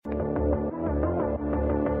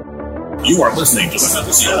You are listening to the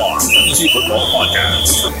Fantasy Alarm Fantasy Football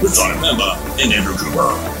Podcast with John Pemba and Andrew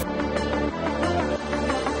Cooper.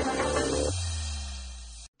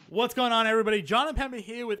 What's going on, everybody? John Pemba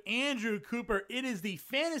here with Andrew Cooper. It is the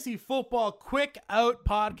Fantasy Football Quick Out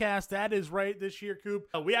Podcast. That is right, this year, Coop.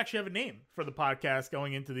 We actually have a name for the podcast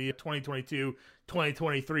going into the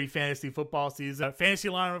 2022-2023 fantasy football season. Fantasy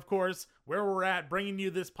Alarm, of course, where we're at, bringing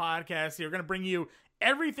you this podcast. We're going to bring you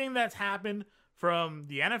everything that's happened from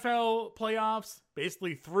the NFL playoffs,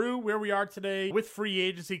 basically through where we are today with free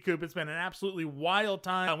agency, Coop. It's been an absolutely wild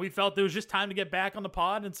time. We felt it was just time to get back on the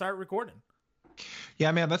pod and start recording.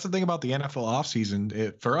 Yeah, man, that's the thing about the NFL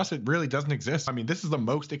offseason. For us, it really doesn't exist. I mean, this is the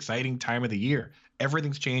most exciting time of the year.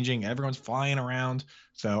 Everything's changing. Everyone's flying around.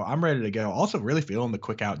 So I'm ready to go. Also really feeling the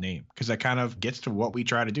Quick Out name because that kind of gets to what we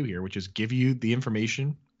try to do here, which is give you the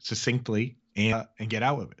information succinctly and get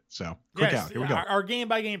out with it. So Quick Out, here we go. Our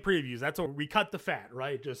game-by-game previews. That's what we cut the fat,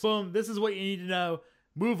 right? Just boom, this is what you need to know.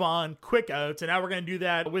 Move on, quick outs. And now we're going to do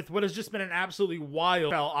that with what has just been an absolutely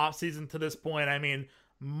wild offseason to this point. I mean,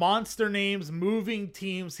 monster names, moving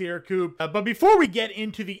teams here, Coop. But before we get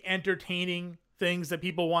into the entertaining things that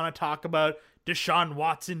people want to talk about, Deshaun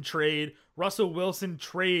Watson trade, Russell Wilson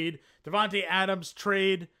trade, Davante Adams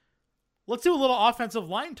trade, let's do a little offensive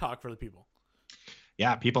line talk for the people.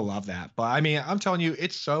 Yeah, people love that. But I mean, I'm telling you,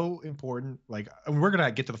 it's so important. Like, we're going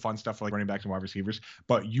to get to the fun stuff for like running backs and wide receivers,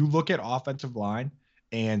 but you look at offensive line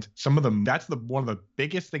and some of them, that's one of the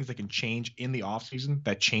biggest things that can change in the offseason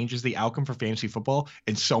that changes the outcome for fantasy football.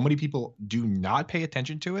 And so many people do not pay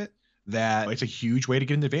attention to it that it's a huge way to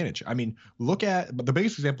get an advantage. I mean, look at the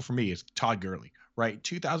biggest example for me is Todd Gurley, right?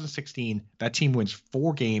 2016, that team wins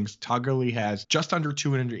 4 games. Todd Gurley has just under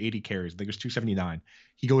 280 carries. I think it was 279.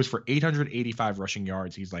 He goes for 885 rushing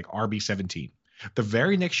yards. He's like RB17. The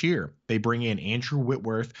very next year, they bring in Andrew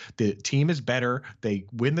Whitworth. The team is better. They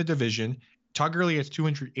win the division. Todd Gurley has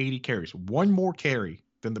 280 carries, one more carry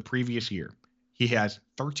than the previous year. He has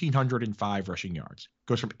 1,305 rushing yards.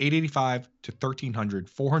 Goes from 885 to 1,300,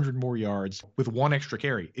 400 more yards with one extra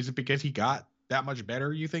carry. Is it because he got that much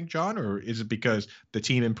better, you think, John? Or is it because the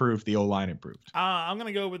team improved, the O-line improved? I'm going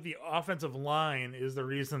to go with the offensive line is the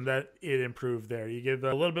reason that it improved there. You give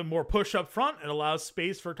a little bit more push up front. It allows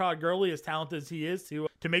space for Todd Gurley, as talented as he is, to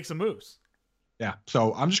make some moves. Yeah,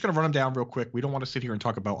 so I'm just going to run them down real quick. We don't want to sit here and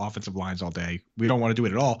talk about offensive lines all day. We don't want to do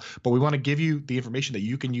it at all, but we want to give you the information that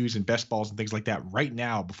you can use in best balls and things like that right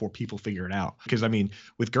now before people figure it out. Because, I mean,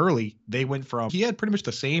 with Gurley, he had pretty much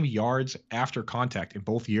the same yards after contact in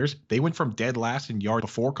both years. They went from dead last in yards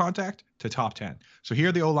before contact to top 10. So here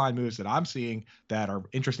are the O-line moves that I'm seeing that are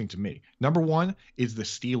interesting to me. Number one is the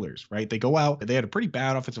Steelers, right? They go out. They had a pretty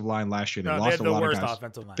bad offensive line last year. They lost a lot of guys.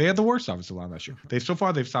 They had the worst offensive line last year.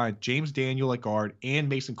 They've signed James Daniel at guard and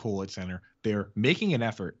Mason Cole at center. They're making an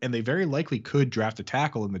effort, and they very likely could draft a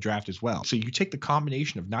tackle in the draft as well. So you take the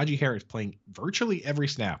combination of Najee Harris playing virtually every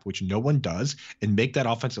snap, which no one does, and make that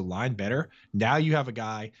offensive line better. Now you have a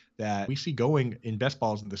guy that we see going in best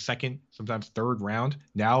balls in the second, sometimes third round.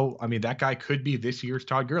 Now, I mean, that guy could be this year's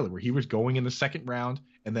Todd Gurley, where he was going in the second round,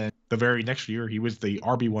 and then the very next year, he was the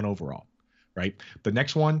RB1 overall, right? The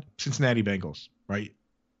next one, Cincinnati Bengals, right?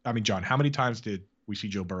 I mean, John, how many times did we see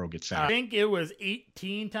Joe Burrow get sacked? I think it was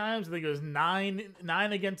 18 times. I think it was nine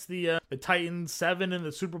against the Titans, 7 in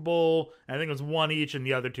the Super Bowl. I think it was 1 each in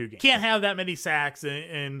the other 2 games. Can't have that many sacks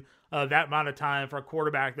in that amount of time for a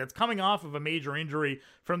quarterback that's coming off of a major injury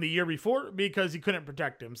from the year before because he couldn't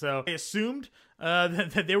protect him. So I assumed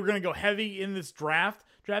that they were going to go heavy in this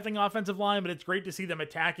drafting offensive line, but it's great to see them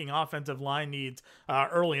attacking offensive line needs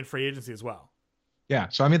early in free agency as well. Yeah,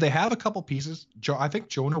 so I mean, they have a couple pieces. I think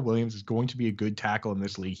Jonah Williams is going to be a good tackle in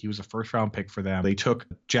this league. He was a first-round pick for them. They took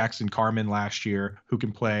Jackson Carman last year, who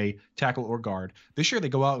can play tackle or guard. This year, they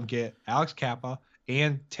go out and get Alex Kappa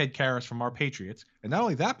and Ted Karras from our Patriots. And not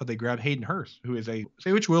only that, but they grab Hayden Hurst, who is say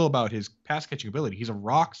what you will about his pass-catching ability. He's a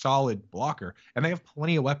rock-solid blocker, and they have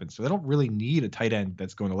plenty of weapons. So they don't really need a tight end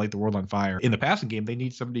that's going to light the world on fire. In the passing game, they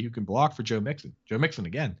need somebody who can block for Joe Mixon. Joe Mixon,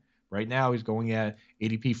 again, right now he's going at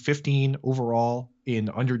ADP 15 overall in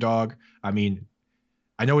underdog. I mean,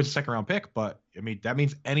 I know it's a second round pick, but I mean, that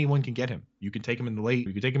means anyone can get him. You can take him in the late,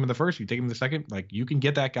 you can take him in the first, you can take him in the second. Like, you can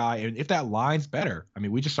get that guy. And if that line's better, I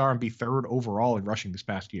mean, we just saw him be 3rd overall in rushing this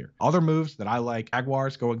past year. Other moves that I like,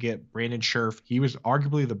 Jaguars go and get Brandon Scherf. He was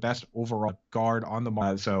arguably the best overall guard on the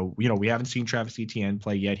market. So, you know, we haven't seen Travis Etienne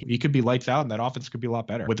play yet. He could be lights out, and that offense could be a lot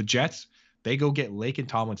better. With the Jets, they go get Laken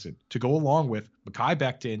Tomlinson to go along with Mekhi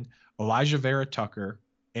Becton, Elijah Vera Tucker,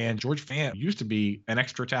 And George Fant used to be an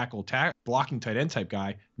extra tackle blocking tight end type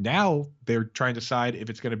guy. Now they're trying to decide if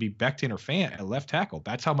it's going to be Becton or Fant at left tackle.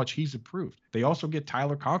 That's how much he's improved. They also get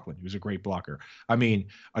Tyler Conklin, who's a great blocker. I mean,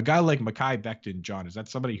 a guy like Mekhi Becton, John, is that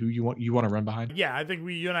somebody who you want to run behind? Yeah, I think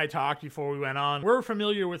you and I talked before we went on. We're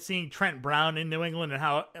familiar with seeing Trent Brown in New England and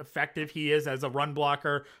how effective he is as a run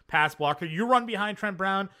blocker, pass blocker. You run behind Trent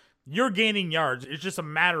Brown, you're gaining yards. It's just a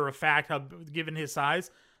matter of fact, how given his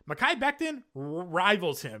size. Mekhi Becton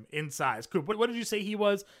rivals him in size. Coop, what did you say he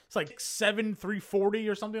was? It's like 7'3", 340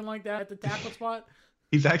 or something like that at the tackle spot.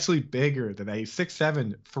 He's actually bigger than that. He's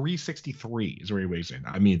 6'7", 363 is where he weighs in.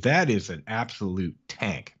 I mean, that is an absolute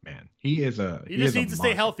tank, man. He just needs to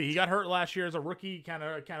stay healthy. He got hurt last year as a rookie, kind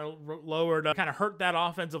of lowered, kind of hurt that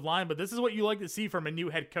offensive line. But this is what you like to see from a new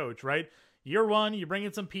head coach, right? Year one, you bring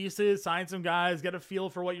in some pieces, sign some guys, get a feel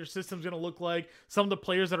for what your system's going to look like, some of the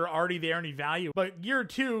players that are already there and value. But year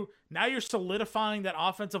two, now you're solidifying that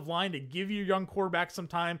offensive line to give your young quarterback some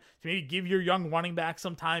time, to maybe give your young running back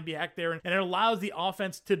some time back there. And it allows the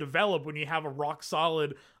offense to develop when you have a rock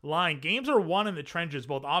solid line. Games are won in the trenches,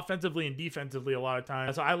 both offensively and defensively a lot of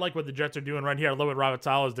times. So I like what the Jets are doing right here. I love what Robert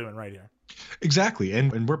Saleh is doing right here. Exactly.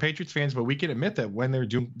 And we're Patriots fans, but we can admit that when they're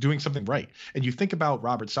doing something right. And you think about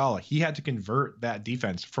Robert Saleh, he had to convert that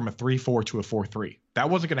defense from a 3-4 to a 4-3. That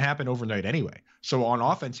wasn't going to happen overnight anyway. So on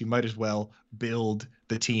offense, you might as well build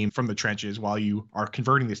the team from the trenches while you are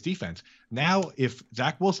converting this defense. Now, if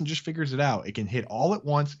Zach Wilson just figures it out, it can hit all at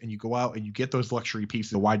once, and you go out and you get those luxury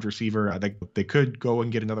pieces, a wide receiver. They could go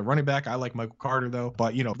and get another running back. I like Michael Carter, though.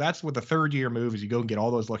 But, that's what the third-year move is. You go and get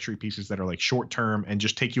all those luxury pieces that are like short-term and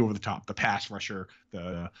just take you over the top, the pass rusher,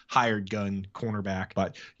 the hired gun cornerback.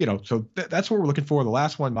 But, so that's what we're looking for. The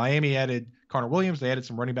last one, Miami added Connor Williams. They added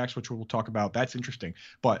some running backs, which we'll talk about. That's interesting.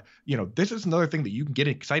 But, this is another thing that you can get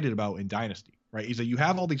excited about in Dynasty, right? Is that you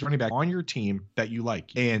have all these running backs on your team that you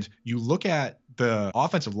like, and you look at the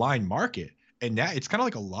offensive line market, and that it's kind of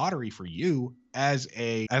like a lottery for you as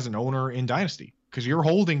an owner in Dynasty, because you're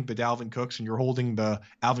holding the Dalvin Cooks and you're holding the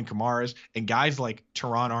Alvin Kamaras and guys like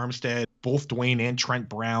Teron Armstead, both Dwayne and Trent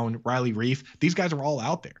Brown, Riley Reif. These guys are all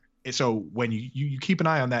out there. And so when you keep an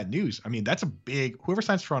eye on that news, I mean, that's a big, whoever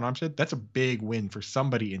signs Teron Armstead, that's a big win for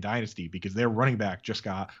somebody in Dynasty, because their running back just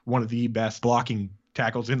got one of the best blocking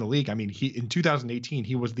tackles in the league. I mean, in 2018,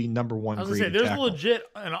 he was the number one. I was going to say, there's legit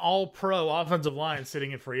an all-pro offensive line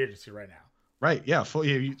sitting in free agency right now. Right, yeah.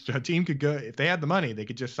 A team could go, if they had the money, they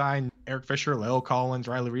could just sign Eric Fisher, Leo Collins,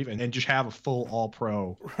 Riley Reif, and just have a full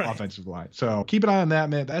all-pro offensive line. So keep an eye on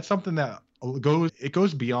that, man. That's something that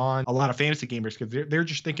goes beyond a lot of fantasy gamers, because they're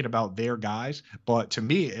just thinking about their guys. But to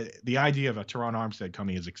me, the idea of a Teron Armstead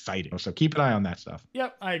coming is exciting. So keep an eye on that stuff.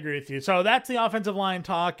 Yep, I agree with you. So that's the offensive line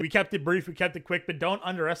talk. We kept it brief, we kept it quick, but don't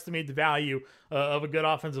underestimate the value of a good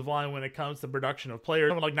offensive line when it comes to production of players.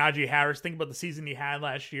 Someone like Najee Harris, think about the season he had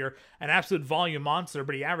last year, an absolute volume monster,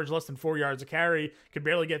 but he averaged less than 4 yards a carry, could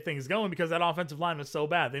barely get things going because that offensive line was so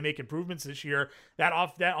bad. They make improvements this year. That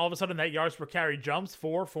all of a sudden that yards per carry jumps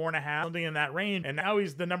 4.5, something in that range, and now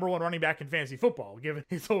he's the number one running back in fantasy football given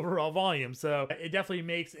his overall volume. So it definitely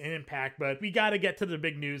makes an impact. But we got to get to the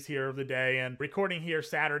big news here of the day, and recording here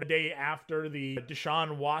Saturday after the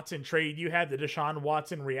Deshaun Watson trade. You had the Deshaun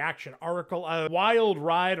Watson reaction article, a wild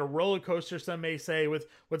ride, a roller coaster, some may say, with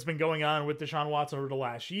what's been going on with Deshaun Watson over the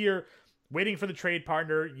last year. Waiting for the trade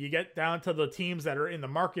partner, you get down to the teams that are in the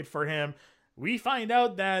market for him. We find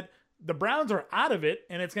out that the Browns are out of it,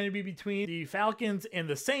 and it's going to be between the Falcons and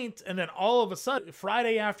the Saints. And then all of a sudden,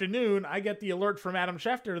 Friday afternoon, I get the alert from Adam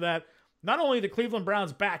Schefter that not only the Cleveland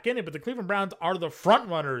Browns back in it, but the Cleveland Browns are the front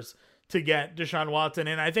runners to get Deshaun Watson.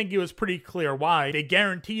 And I think it was pretty clear why. They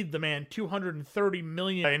guaranteed the man $230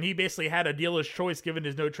 million, and he basically had a dealer's choice given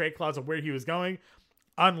his no trade clause of where he was going.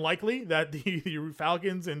 Unlikely that the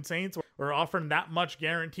Falcons and Saints were offering that much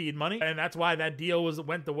guaranteed money, and that's why that deal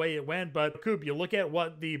went the way it went. But Coop, you look at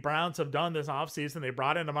what the Browns have done this offseason. They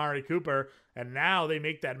brought in Amari Cooper, and now they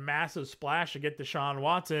make that massive splash to get Deshaun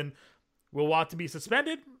Watson. Will Watson be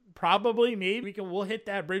suspended? Probably, maybe. We'll hit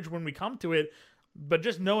that bridge when we come to it. But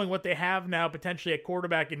just knowing what they have now potentially at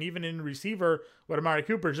quarterback and even in receiver with Amari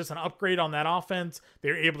Cooper is just an upgrade on that offense.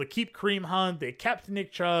 They're able to keep Kareem Hunt. They kept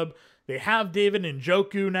Nick Chubb. They have David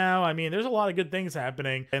Njoku now. I mean, there's a lot of good things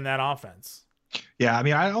happening in that offense. Yeah, I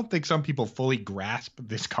mean, I don't think some people fully grasp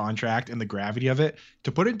this contract and the gravity of it.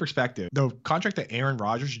 To put it in perspective, the contract that Aaron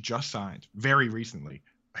Rodgers just signed very recently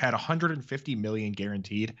had $150 million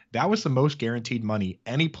guaranteed. That was the most guaranteed money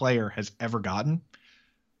any player has ever gotten.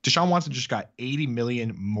 Deshaun Watson just got $80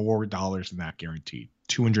 million more dollars than that guaranteed,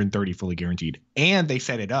 230 fully guaranteed. And they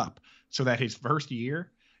set it up so that his first year,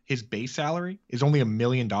 his base salary is only $1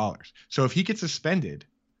 million. So if he gets suspended,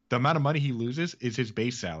 the amount of money he loses is his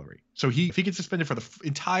base salary. So if he gets suspended for the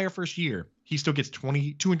entire first year, he still gets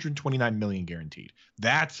 $229 million guaranteed.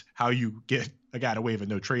 That's how you get a guy to waive a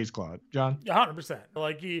no trades clause, John. 100%.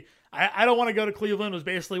 Like I don't want to go to Cleveland was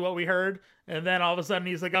basically what we heard. And then all of a sudden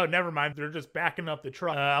he's like, oh, never mind. They're just backing up the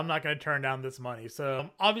truck. I'm not going to turn down this money. So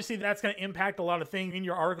obviously that's going to impact a lot of things. In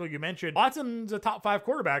your article, you mentioned Watson's a top 5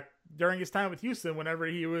 quarterback during his time with Houston. Whenever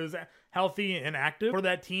he was healthy and active for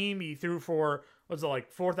that team, he threw for, was it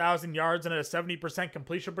like 4,000 yards and a 70%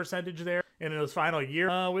 completion percentage there in his final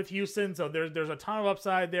year with Houston. So there's a ton of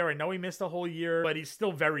upside there. I know he missed a whole year, but he's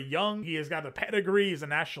still very young. He has got a pedigree. He's a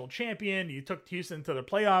national champion. He took Houston to the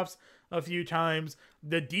playoffs a few times.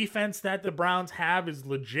 The defense that the Browns have is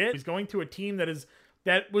legit. He's going to a team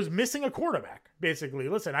that was missing a quarterback, basically.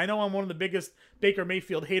 Listen, I know I'm one of the biggest Baker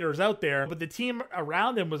Mayfield haters out there, but the team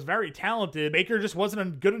around him was very talented. Baker just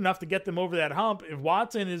wasn't good enough to get them over that hump. If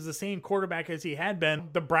Watson is the same quarterback as he had been,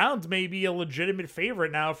 the Browns may be a legitimate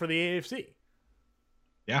favorite now for the AFC.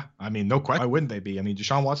 Yeah, I mean, no question. Why wouldn't they be? I mean,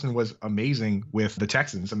 Deshaun Watson was amazing with the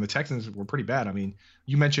Texans, and the Texans were pretty bad. I mean,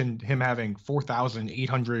 you mentioned him having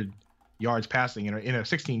 4,800 yards passing in a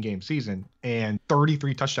 16-game season and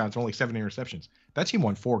 33 touchdowns, only 7 interceptions. That team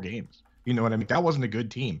won 4 games. You know what I mean? That wasn't a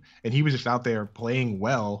good team. And he was just out there playing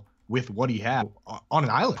well with what he had on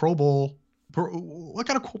an island. Pro Bowl, what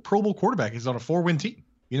kind of Pro Bowl quarterback is on a 4-win team?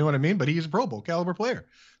 You know what I mean? But he's a Pro Bowl caliber player.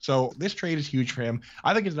 So this trade is huge for him.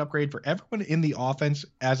 I think it's an upgrade for everyone in the offense,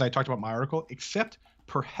 as I talked about in my article, except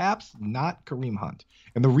perhaps not Kareem Hunt.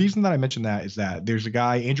 And the reason that I mentioned that is that there's a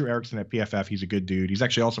guy, Andrew Erickson at PFF. He's a good dude. He's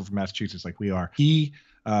actually also from Massachusetts like we are. He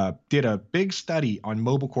did a big study on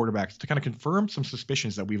mobile quarterbacks to kind of confirm some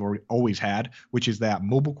suspicions that we've always had, which is that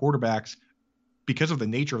mobile quarterbacks, because of the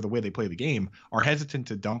nature of the way they play the game, are hesitant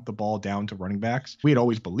to dump the ball down to running backs. We had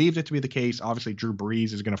always believed it to be the case. Obviously, Drew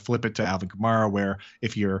Brees is going to flip it to Alvin Kamara, where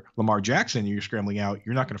if you're Lamar Jackson and you're scrambling out,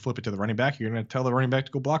 you're not going to flip it to the running back. You're going to tell the running back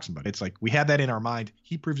to go block somebody. It's like we had that in our mind.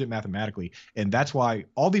 He proved it mathematically. And that's why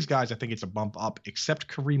all these guys, I think it's a bump up, except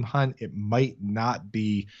Kareem Hunt. It might not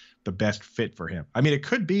be the best fit for him. I mean, it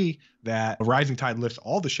could be that a rising tide lifts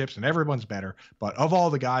all the ships and everyone's better. But of all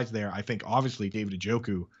the guys there, I think obviously David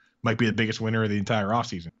Njoku might be the biggest winner of the entire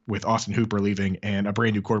offseason, with Austin Hooper leaving and a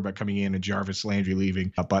brand new quarterback coming in and Jarvis Landry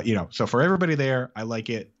leaving. But, so for everybody there, I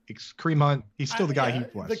like it. It's Kareem Hunt. He's still the guy he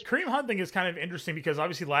was. The Kareem Hunt thing is kind of interesting because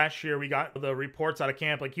obviously last year we got the reports out of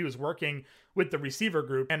camp like he was working with the receiver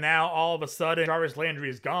group, and now all of a sudden Jarvis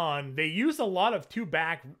Landry is gone. They used a lot of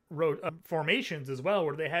 2-back formations as well,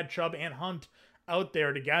 where they had Chubb and Hunt out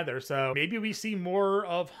there together. So maybe we see more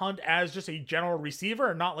of Hunt as just a general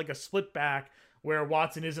receiver and not like a split back where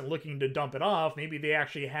Watson isn't looking to dump it off. Maybe they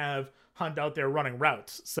actually have Hunt out there running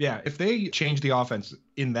routes. So, yeah, if they change the offense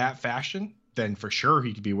in that fashion, then for sure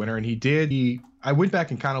he could be a winner. And he did. I went back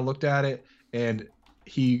and kind of looked at it, and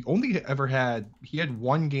he only ever had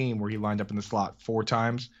one game where he lined up in the slot 4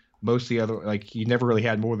 times. Most of the other, like, he never really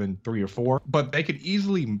had more than 3 or 4. But they could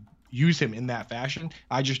easily use him in that fashion.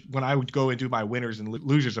 When I would go and do my winners and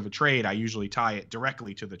losers of a trade, I usually tie it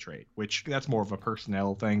directly to the trade, which that's more of a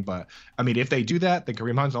personnel thing. But I mean, if they do that, then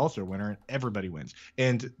Kareem Hunt's also a winner and everybody wins.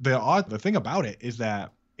 And the thing about it is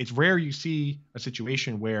that it's rare you see a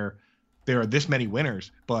situation where there are this many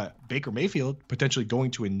winners, but Baker Mayfield potentially going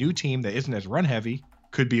to a new team that isn't as run heavy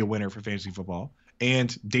could be a winner for fantasy football.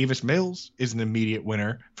 And Davis Mills is an immediate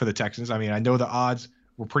winner for the Texans. I mean, I know the odds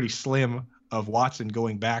were pretty slim of Watson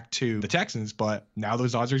going back to the Texans, but now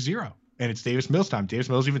those odds are 0, and it's Davis Mills time. Davis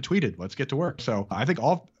Mills even tweeted, "Let's get to work." So I think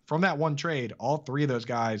from that one trade, all 3 of those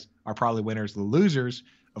guys are probably winners. The losers,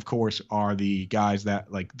 of course, are the guys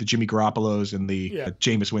that like the Jimmy Garoppolos and the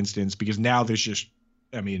Jameis Winstons, because now there's just,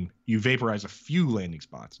 I mean, you vaporize a few landing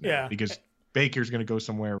spots now because Baker's going to go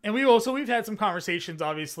somewhere. And we've had some conversations,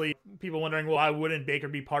 obviously, people wondering, well, why wouldn't Baker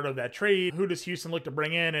be part of that trade? Who does Houston look to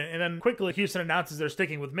bring in? And then quickly, Houston announces they're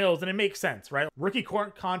sticking with Mills, and it makes sense, right? Rookie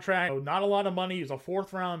contract, not a lot of money. He's a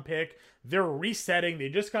 4th-round pick. They're resetting. They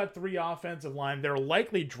just got 3 offensive line. They're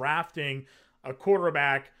likely drafting a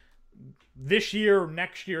quarterback this year,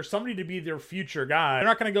 next year, somebody to be their future guy. They're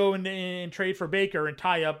not going to go in and trade for Baker and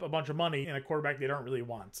tie up a bunch of money in a quarterback they don't really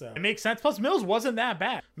want. So it makes sense. Plus, Mills wasn't that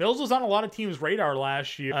bad. Mills was on a lot of teams' radar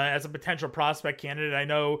last year as a potential prospect candidate. I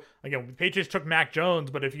know, again, the Patriots took Mac Jones,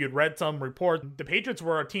 but if you'd read some reports, the Patriots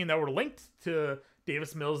were a team that were linked to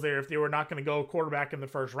Davis Mills there if they were not going to go quarterback in the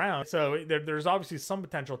first round. So there's obviously some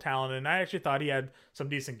potential talent, and I actually thought he had some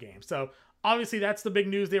decent games. So obviously, that's the big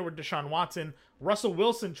news there with Deshaun Watson. Russell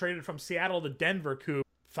Wilson traded from Seattle to Denver. Coop,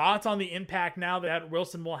 thoughts on the impact now that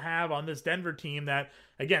Wilson will have on this Denver team that,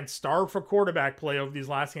 again, starved for quarterback play over these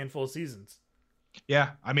last handful of seasons?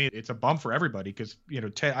 Yeah, I mean, it's a bump for everybody because,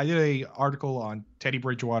 I did a article on Teddy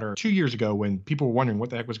Bridgewater 2 years ago when people were wondering what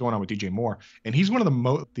the heck was going on with DJ Moore. And he's one of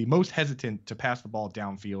the most hesitant to pass the ball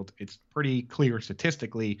downfield. It's pretty clear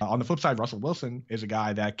statistically. On the flip side, Russell Wilson is a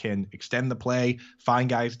guy that can extend the play, find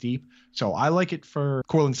guys deep. So I like it for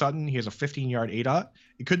Courtland Sutton. He has a 15-yard ADOT.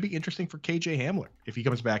 It could be interesting for KJ Hamler if he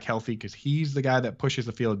comes back healthy because he's the guy that pushes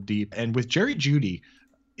the field deep. And with Jerry Jeudy,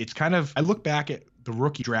 it's kind of, I look back at the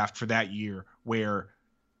rookie draft for that year where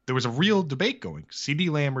there was a real debate going,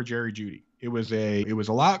 CeeDee Lamb or Jerry Jeudy. It was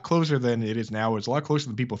a lot closer than it is now. It's a lot closer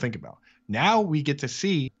than people think about. Now we get to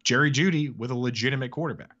see Jerry Jeudy with a legitimate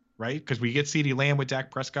quarterback, right? Because we get CeeDee Lamb with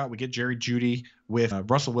Dak Prescott. We get Jerry Jeudy with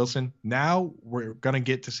Russell Wilson. Now we're going to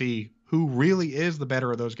get to see who really is the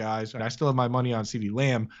better of those guys. And I still have my money on CeeDee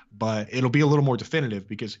Lamb, but it'll be a little more definitive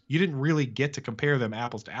because you didn't really get to compare them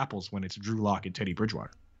apples to apples when it's Drew Lock and Teddy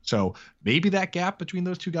Bridgewater. So maybe that gap between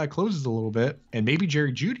those two guys closes a little bit, and maybe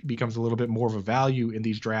Jerry Jeudy becomes a little bit more of a value in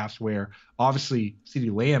these drafts where obviously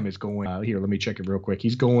CeeDee Lamb is going here. Let me check it real quick.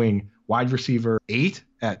 He's going wide receiver 8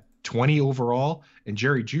 at 20 overall, and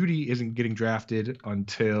Jerry Jeudy isn't getting drafted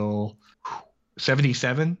until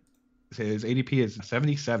 77. His ADP is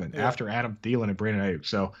 77 after Adam Thielen and Brandon Ayuk.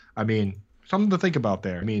 So, I mean, something to think about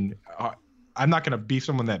there. I mean, I'm not going to be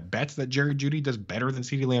someone that bets that Jerry Jeudy does better than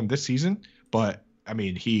CeeDee Lamb this season, but I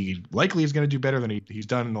mean, he likely is going to do better than he's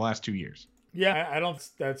done in the last 2 years. Yeah, I don't.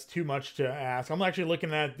 That's too much to ask. I'm actually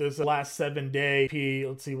looking at this last 7-day P.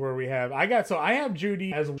 Let's see where we have. I have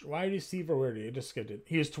Jeudy as wide receiver. Where did you just get it?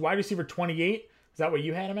 He was wide receiver 28. Is that what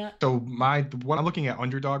you had him at? So what I'm looking at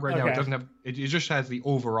Underdog right now, it doesn't have. It just has the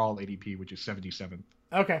overall ADP, which is 77.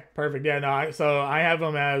 Okay, perfect. Yeah, no. So I have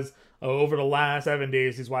him as over the last 7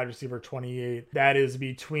 days, he's wide receiver 28. That is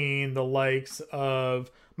between the likes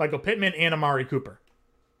of Michael Pittman and Amari Cooper.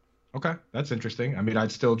 Okay, that's interesting. I mean,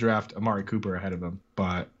 I'd still draft Amari Cooper ahead of him,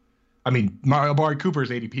 but I mean, Amari Cooper's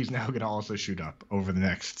ADP is now going to also shoot up over the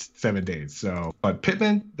next 7 days. So, but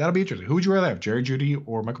Pittman, that'll be interesting. Who would you rather have, Jerry Jeudy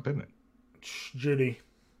or Michael Pittman? Jeudy.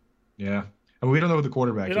 Yeah. I mean, we don't know who the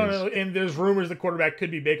quarterback is. And there's rumors the quarterback could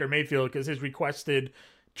be Baker Mayfield because his requested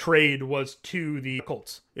trade was to the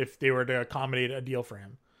Colts if they were to accommodate a deal for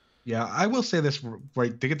him. Yeah, I will say this,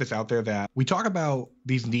 right, to get this out there, that we talk about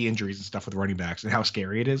these knee injuries and stuff with running backs and how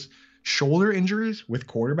scary it is. Shoulder injuries with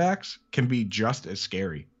quarterbacks can be just as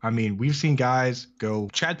scary. I mean, we've seen guys go.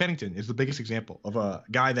 Chad Pennington is the biggest example of a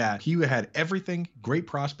guy that he had everything, great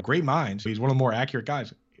prospect, great mind. So he's one of the more accurate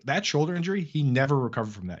guys. That shoulder injury, he never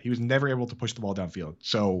recovered from that. He was never able to push the ball downfield.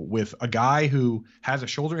 So with a guy who has a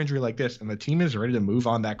shoulder injury like this and the team is ready to move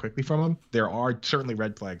on that quickly from him, there are certainly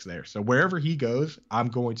red flags there. So wherever he goes, I'm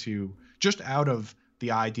going to, just out of the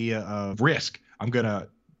idea of risk, I'm going to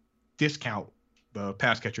discount the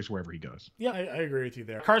pass catchers wherever he goes. Yeah, I agree with you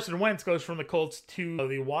there. Carson Wentz goes from the Colts to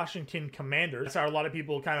the Washington Commanders. That's how a lot of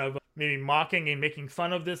people kind of maybe mocking and making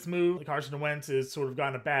fun of this move. Carson Wentz has sort of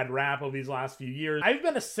gotten a bad rap over these last few years. I've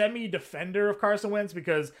been a semi-defender of Carson Wentz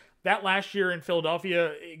because that last year in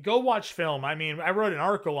Philadelphia, go watch film. I mean, I wrote an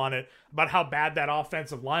article on it about how bad that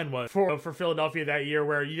offensive line was for Philadelphia that year,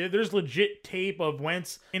 where there's legit tape of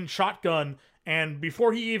Wentz in shotgun, and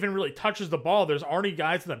before he even really touches the ball, there's already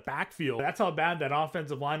guys in the backfield. That's how bad that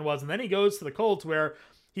offensive line was. And then he goes to the Colts, where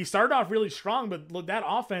he started off really strong, but look, that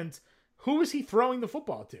offense, who was he throwing the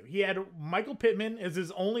football to? He had Michael Pittman as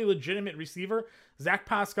his only legitimate receiver. Zach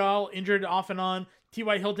Pascal injured off and on.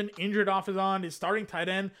 T.Y. Hilton injured off and on. His starting tight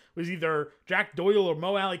end was either Jack Doyle or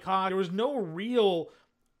Mo Alley-Cox. There was no real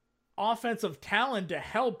offensive talent to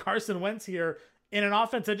help Carson Wentz here in an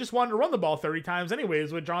offense that just wanted to run the ball 30 times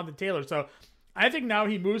anyways with Jonathan Taylor. So I think now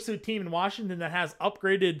he moves to a team in Washington that has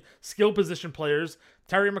upgraded skill position players.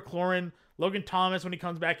 Terry McLaurin, Logan Thomas when he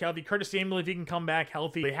comes back healthy, Curtis Samuel if he can come back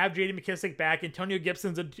healthy. They have J.D. McKissick back. Antonio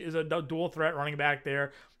Gibson is a dual threat running back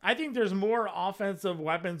there. I think there's more offensive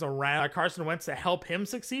weapons around Carson Wentz to help him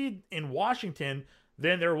succeed in Washington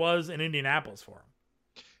than there was in Indianapolis for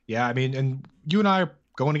him. Yeah, I mean, and you and I are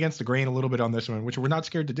going against the grain a little bit on this one, which we're not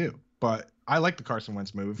scared to do. But I like the Carson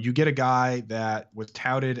Wentz move. You get a guy that was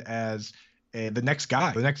touted as the next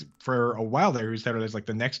guy, for a while there, he was touted as like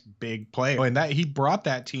the next big player, and that he brought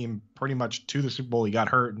that team pretty much to the Super Bowl. He got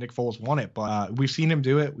hurt, Nick Foles won it, but we've seen him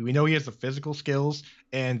do it. We know he has the physical skills,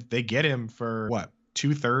 and they get him for what,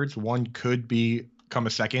 2/3. One could become a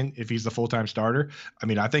second if he's the full-time starter. I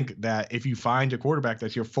mean, I think that if you find a quarterback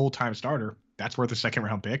that's your full-time starter, that's worth a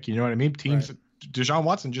second-round pick. You know what I mean? Teams. Right. Deshaun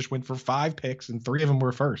Watson just went for 5 picks and 3 of them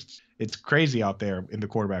were firsts. It's crazy out there in the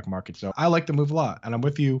quarterback market. So I like the move a lot. And I'm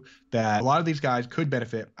with you that a lot of these guys could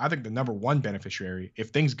benefit. I think the number one beneficiary, if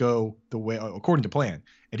things go the way according to plan,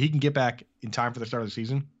 and he can get back in time for the start of the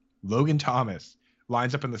season, Logan Thomas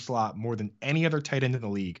lines up in the slot more than any other tight end in the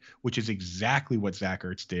league, which is exactly what Zach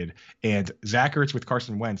Ertz did. And Zach Ertz with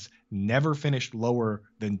Carson Wentz never finished lower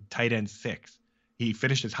than tight end 6. He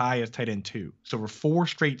finished as high as tight end 2. So for 4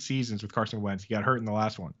 straight seasons with Carson Wentz, he got hurt in the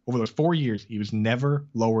last one. Over those 4 years, he was never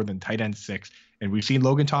lower than tight end 6. And we've seen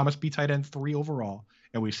Logan Thomas be tight end 3 overall.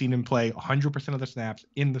 And we've seen him play 100% of the snaps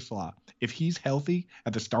in the slot. If he's healthy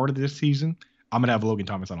at the start of this season, I'm going to have Logan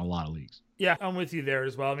Thomas on a lot of leagues. Yeah, I'm with you there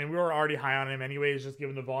as well. I mean, we were already high on him anyways, just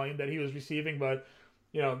given the volume that he was receiving. But,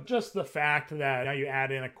 you know, just the fact that now you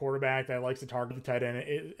add in a quarterback that likes to target the tight end,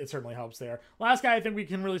 it certainly helps there. Last guy I think we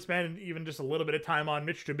can really spend even just a little bit of time on,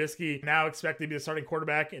 Mitch Trubisky, now expected to be the starting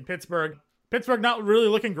quarterback in Pittsburgh. Pittsburgh not really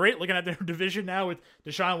looking great, looking at their division now with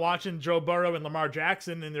Deshaun Watson, Joe Burrow, and Lamar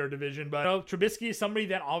Jackson in their division. But Trubisky is somebody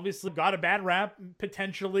that obviously got a bad rap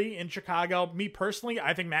potentially in Chicago. Me personally,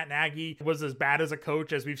 I think Matt Nagy was as bad as a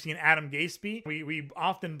coach as we've seen Adam Gase be. We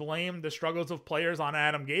often blame the struggles of players on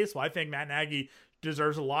Adam Gase. Well, I think Matt Nagy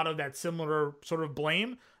deserves a lot of that similar sort of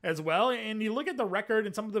blame as well. And you look at the record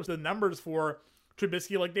and some of the numbers for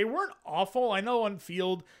Trubisky, like they weren't awful. I know on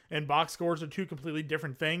field and box scores are two completely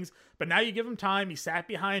different things, but now you give him time. He sat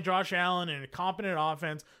behind Josh Allen in a competent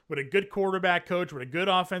offense with a good quarterback coach, with a good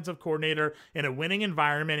offensive coordinator in a winning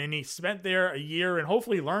environment, and he spent there a year and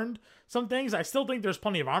hopefully learned some things. I still think there's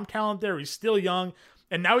plenty of arm talent there. He's still young,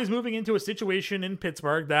 and now he's moving into a situation in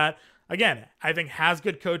Pittsburgh that, again, I think has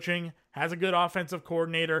good coaching, has a good offensive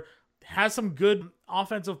coordinator, has some good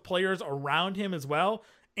offensive players around him as well.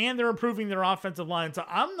 And they're improving their offensive line. So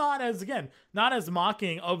I'm not as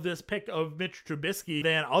mocking of this pick of Mitch Trubisky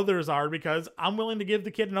than others are, because I'm willing to give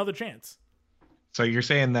the kid another chance. So you're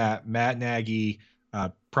saying that Matt Nagy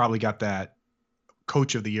probably got that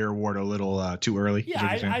Coach of the Year award a little too early? Yeah,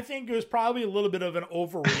 I think it was probably a little bit of an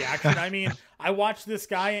overreaction. I mean, I watched this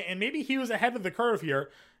guy, and maybe he was ahead of the curve here.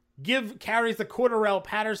 Carries the Cordarrelle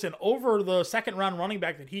Patterson over the second-round running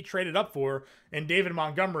back that he traded up for, and David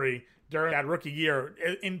Montgomery during that rookie year,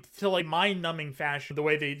 into like mind-numbing fashion, the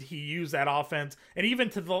way that he used that offense, and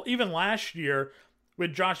even last year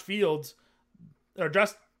with Justin Fields.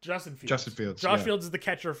 Justin Fields. Josh Fields is the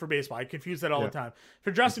catcher for baseball. I confuse that all the time.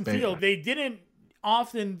 For Justin Fields, they didn't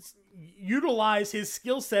often utilize his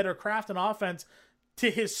skill set or craft an offense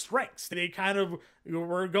to his strengths. They kind of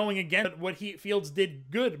were going against what Fields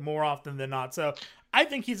did good more often than not. So I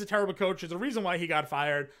think he's a terrible coach. There's a reason why he got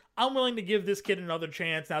fired. I'm willing to give this kid another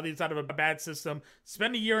chance now that he's out of a bad system.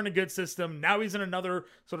 Spend a year in a good system. Now he's in another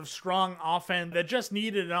sort of strong offense that just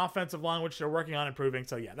needed an offensive line, which they're working on improving.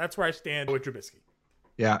 So yeah, that's where I stand with Trubisky.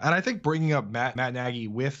 Yeah, and I think bringing up Matt Nagy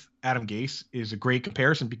with Adam Gase is a great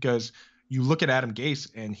comparison, because you look at Adam Gase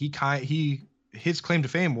and his claim to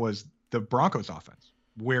fame was the Broncos offense,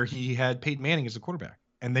 where he had Peyton Manning as a quarterback,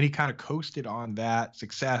 and then he kind of coasted on that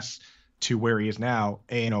success to where he is now.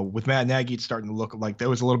 And, with Matt Nagy, it's starting to look like there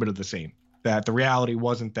was a little bit of the same, that the reality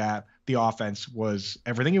wasn't that the offense was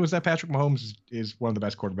everything. It was that Patrick Mahomes is one of the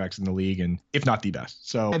best quarterbacks in the league, and if not the best.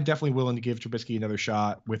 So I'm definitely willing to give Trubisky another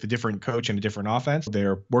shot with a different coach and a different offense.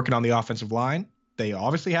 They're working on the offensive line. They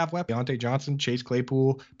obviously have weapons. Deontay Johnson, Chase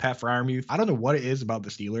Claypool, Pat Freiermuth. I don't know what it is about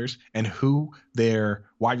the Steelers and who their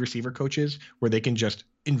wide receiver coach is, where they can just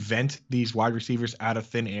invent these wide receivers out of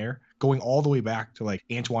thin air, going all the way back to like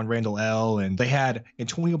Antoine Randall L. And they had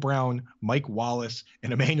Antonio Brown, Mike Wallace,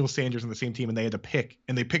 and Emmanuel Sanders on the same team, and they had to pick,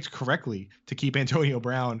 and they picked correctly to keep Antonio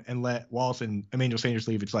Brown and let Wallace and Emmanuel Sanders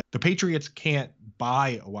leave. It's like the Patriots can't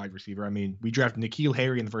buy a wide receiver. I mean, we drafted N'Keal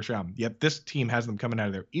Harry in the first round, yet this team has them coming out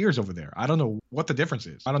of their ears over there. I don't know what the difference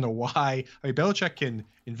is. I don't know why. I mean, Belichick can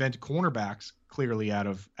invent cornerbacks clearly out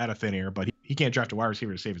of thin air, but he can't draft a wide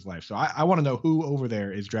receiver to save his life. So I want to know who over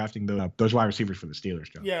there is drafting those wide receivers for the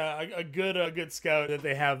Steelers, John. Yeah, a good scout that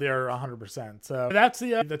they have there 100%. So that's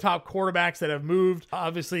the top quarterbacks that have moved.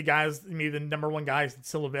 Obviously, guys, maybe the number one guys that's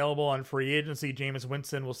still available on free agency, Jameis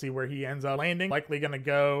Winston. We'll see where he ends up landing. Likely going to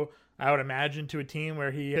go, I would imagine, to a team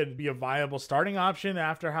where he could be a viable starting option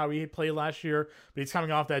after how he played last year. But he's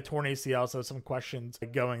coming off that torn ACL, so some questions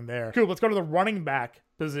going there. Cool, let's go to the running back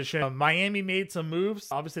position. Miami made some moves.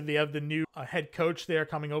 Obviously, they have the new head coach there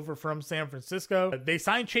coming over from San Francisco. They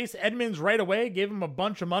signed Chase Edmonds right away, gave him a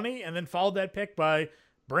bunch of money, and then followed that pick by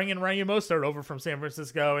bringing Raheem Mostert over from San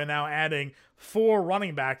Francisco and now adding 4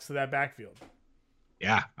 running backs to that backfield.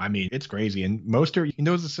 Yeah, I mean, it's crazy. And Mostert, he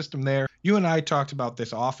knows the system there. You and I talked about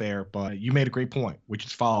this off air, but you made a great point, which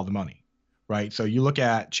is follow the money, right? So you look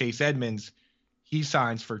at Chase Edmonds, he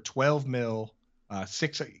signs for $12 million,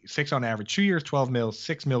 six on average, 2 years, $12 million,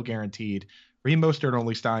 $6 million guaranteed. Raheem Mostert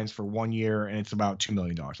only signs for 1 year, and it's about $2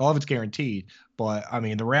 million. All of it's guaranteed. But I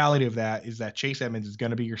mean, the reality of that is that Chase Edmonds is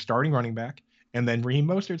going to be your starting running back, And then Raheem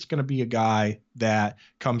Mostert's going to be a guy that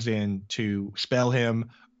comes in to spell him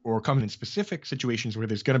or come in specific situations where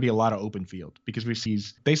there's going to be a lot of open field, because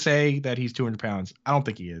they say that he's 200 pounds. I don't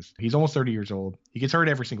think he is. He's almost 30 years old. He gets hurt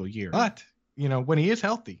every single year. But, when he is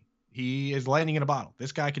healthy, he is lightning in a bottle.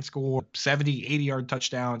 This guy can score 70, 80-yard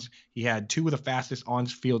touchdowns. He had 2 of the fastest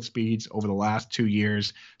on-field speeds over the last 2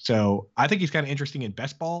 years. So I think he's kind of interesting in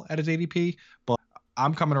best ball at his ADP, but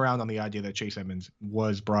I'm coming around on the idea that Chase Edmonds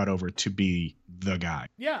was brought over to be the guy.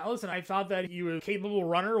 Yeah, listen, I thought that he was a capable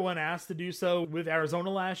runner when asked to do so with Arizona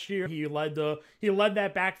last year. He led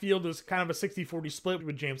that backfield as kind of a 60-40 split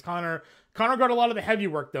with James Conner. Conner got a lot of the heavy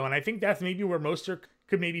work, though, and I think that's maybe where Mostert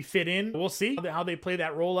could maybe fit in. We'll see how they play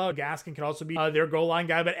that rollout. Gaskin could also be their goal line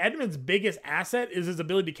guy, but Edmonds' biggest asset is his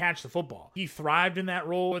ability to catch the football. He thrived in that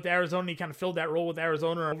role with Arizona. He kind of filled that role with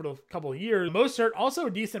Arizona over the couple of years. Mostert, also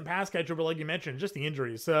a decent pass catcher, but like you mentioned, just the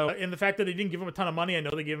injuries. So, and the fact that they didn't give him a ton of money, I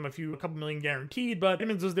know they gave him a couple million guaranteed, but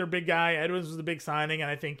Edmonds was their big guy. Edmonds was the big signing,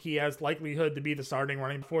 and I think he has likelihood to be the starting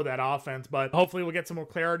running for that offense, but hopefully we'll get some more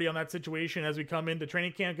clarity on that situation as we come into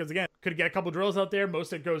training camp, because again, could get a couple drills out there.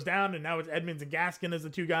 Mostert goes down, and now it's Edmonds and Gaskin as the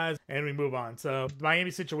 2 guys, and we move on. So the Miami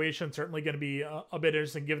situation certainly going to be a bit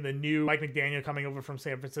interesting, given the new Mike McDaniel coming over from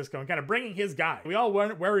San Francisco and kind of bringing his guy. We all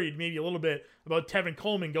weren't worried maybe a little bit about Tevin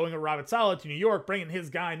Coleman going with Robert Saleh to New York, bringing his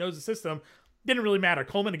guy, knows the system. Didn't really matter.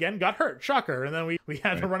 Coleman again got hurt. Shocker. And then we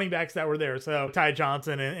had the running backs that were there. So Ty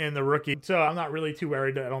Johnson and the rookie. So I'm not really too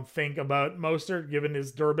worried, I don't think, about Mostert given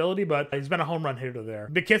his durability, but he's been a home run hitter there.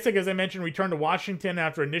 McKissick, as I mentioned, returned to Washington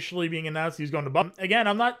after initially being announced he was going to Buffalo. Again,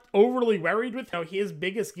 I'm not overly worried with how his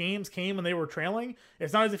biggest games came when they were trailing.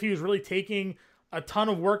 It's not as if he was really taking a ton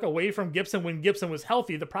of work away from Gibson when Gibson was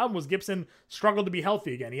healthy. The problem was Gibson struggled to be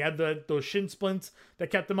healthy again. He had those shin splints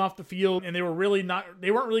that kept him off the field, and they weren't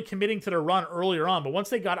really committing to their run earlier on. But once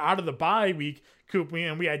they got out of the bye week, Coop,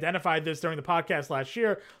 and we identified this during the podcast last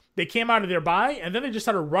year, they came out of their bye, and then they just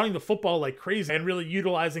started running the football like crazy and really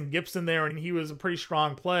utilizing Gibson there, and he was a pretty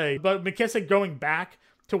strong play. But McKissick going back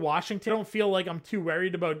to Washington, I don't feel like I'm too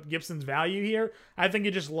worried about Gibson's value here. I think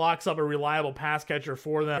it just locks up a reliable pass catcher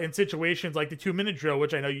for them in situations like the 2-minute drill,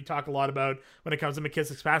 which I know you talk a lot about when it comes to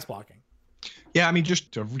McKissick's pass blocking. Yeah, I mean,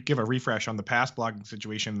 just to give a refresh on the pass blocking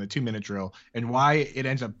situation, the 2-minute drill, and why it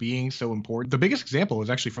ends up being so important. The biggest example is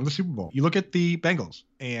actually from the Super Bowl. You look at the Bengals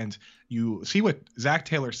and you see what Zach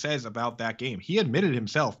Taylor says about that game. He admitted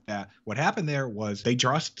himself that what happened there was they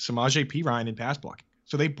trust Samaje Perine in pass blocking.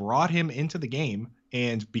 So they brought him into the game,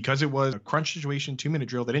 and because it was a crunch situation, 2-minute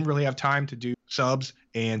drill, they didn't really have time to do subs,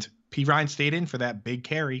 and Perine stayed in for that big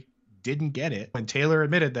carry, didn't get it. When Taylor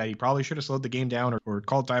admitted that he probably should have slowed the game down or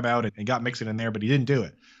called timeout and got Mixon in there, but he didn't do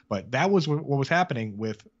it. But that was what was happening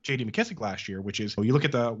with J.D. McKissick last year, which is, you look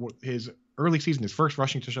at his early season, his first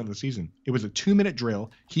rushing touchdown of the season, it was a 2-minute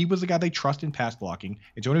drill. He was the guy they trust in pass blocking.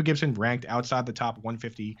 Antonio Gibson ranked outside the top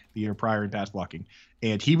 150 the year prior in pass blocking.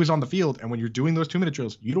 And he was on the field. And when you're doing those 2-minute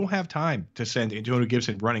drills, you don't have time to send Antonio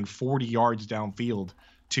Gibson running 40 yards downfield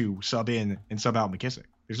to sub in and sub out McKissick.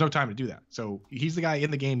 There's no time to do that. So he's the guy in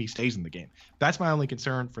the game. He stays in the game. That's my only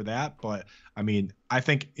concern for that. But, I mean, I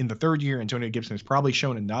think in the third year, Antonio Gibson has probably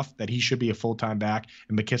shown enough that he should be a full-time back,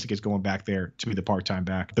 and McKissick is going back there to be the part-time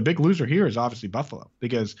back. The big loser here is obviously Buffalo,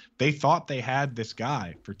 because they thought they had this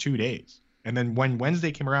guy for 2 days. And then when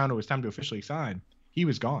Wednesday came around, it was time to officially sign, he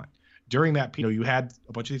was gone. During that, you had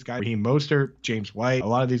a bunch of these guys, Raheem Mostert, James White, a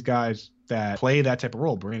lot of these guys that play that type of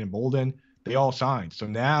role, Brandon Bolden, they all signed. So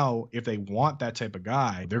now if they want that type of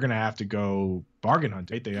guy, they're going to have to go bargain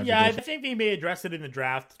hunt. I think they may address it in the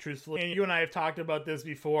draft, truthfully. And you and I have talked about this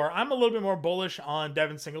before. I'm a little bit more bullish on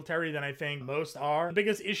Devin Singletary than I think most are. The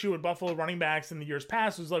biggest issue with Buffalo running backs in the years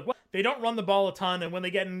past was like, they don't run the ball a ton. And when they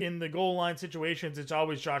get in the goal line situations, it's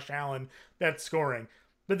always Josh Allen that's scoring.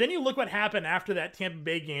 But then you look what happened after that Tampa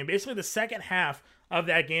Bay game. Basically the second half of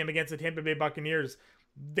that game against the Tampa Bay Buccaneers,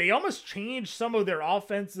 they almost changed some of their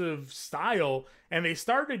offensive style, and they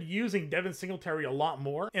started using Devin Singletary a lot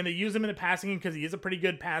more, and they use him in the passing game because he is a pretty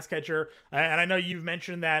good pass catcher. And I know you've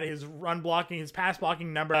mentioned that his run blocking, his pass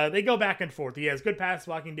blocking number, they go back and forth. He has good pass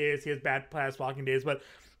blocking days, he has bad pass blocking days, but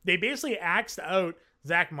they basically axed out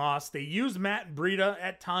Zach Moss. They used Matt Breida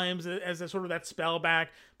at times as a sort of that spell back,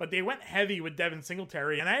 but they went heavy with Devin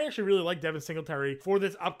Singletary. And I actually really like Devin Singletary for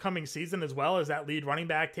this upcoming season as well as that lead running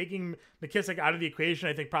back. Taking McKissick out of the equation,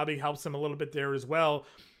 I think probably helps him a little bit there as well.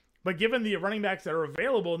 But given the running backs that are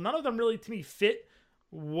available, none of them really, to me, fit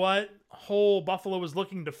what hole Buffalo was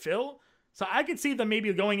looking to fill. So I could see them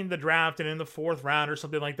maybe going in the draft and in the 4th round or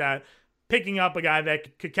something like that, picking up a guy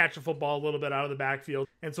that could catch the football a little bit out of the backfield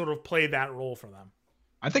and sort of play that role for them.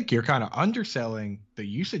 I think you're kind of underselling the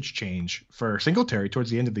usage change for Singletary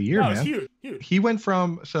towards the end of the year, man. It's huge, huge. He went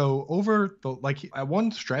from, so over the, like at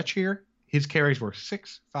one stretch here, his carries were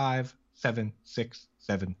 6, 5, 7, 6,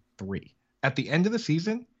 7, 3. At the end of the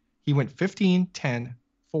season, he went 15, 10,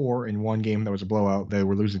 4 in one game that was a blowout. They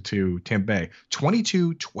were losing to Tampa Bay.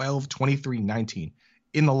 22, 12, 23, 19.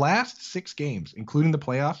 In the last 6 games, including the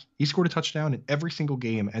playoffs, he scored a touchdown in every single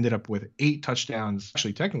game, ended up with 8 touchdowns.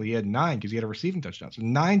 Actually, technically, he had 9 because he had a receiving touchdown. So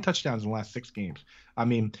 9 touchdowns in the last 6 games. I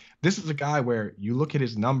mean, this is a guy where you look at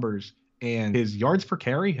his numbers and his yards per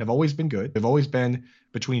carry have always been good. They've always been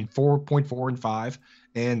between 4.4 and 5.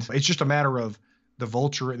 And it's just a matter of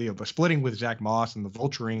the splitting with Zach Moss and the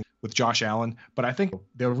vulturing with Josh Allen. But I think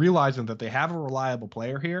they're realizing that they have a reliable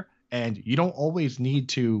player here. And you don't always need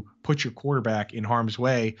to put your quarterback in harm's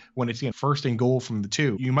way when it's first and goal from the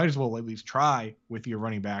 2. You might as well at least try with your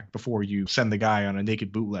running back before you send the guy on a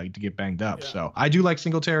naked bootleg to get banged up. Yeah. So I do like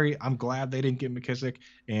Singletary. I'm glad they didn't get McKissick.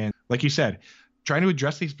 And like you said, trying to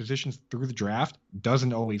address these positions through the draft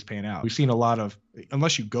doesn't always pan out. We've seen a lot of,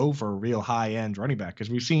 unless you go for a real high-end running back, because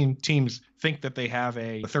we've seen teams think that they have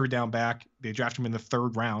a third down back. They draft him in the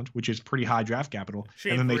 3rd round, which is pretty high draft capital.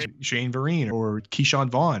 Shane Vereen or Keyshawn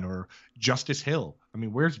Vaughn or Justice Hill. I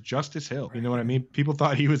mean, where's Justice Hill? You know what I mean? People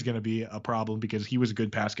thought he was going to be a problem because he was a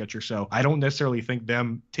good pass catcher. So I don't necessarily think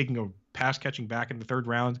them taking a pass catching back in the 3rd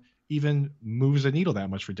round even moves the needle that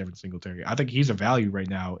much for Devin Singletary. I think he's a value right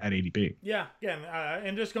now at ADP. Yeah, again,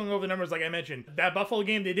 and just going over the numbers, like I mentioned, that Buffalo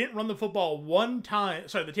game, they didn't run the football one time.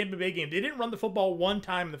 Sorry, the Tampa Bay game, they didn't run the football one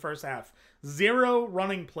time in the first half. 0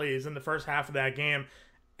 running plays in the first half of that game.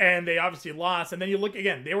 And they obviously lost. And then you look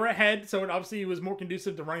again, they were ahead, so it obviously was more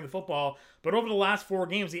conducive to running the football. But over the last 4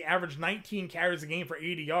 games, they averaged 19 carries a game for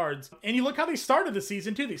 80 yards. And you look how they started the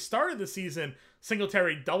season, too. They started the season,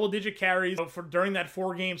 Singletary, double-digit carries during that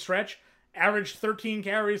 4-game stretch. Averaged 13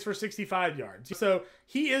 carries for 65 yards. So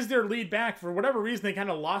he is their lead back. For whatever reason, they kind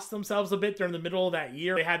of lost themselves a bit during the middle of that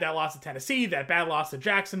year. They had that loss to Tennessee, that bad loss to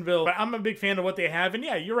Jacksonville. But I'm a big fan of what they have. And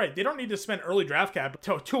yeah, you're right. They don't need to spend early draft cap.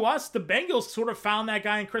 To us, the Bengals sort of found that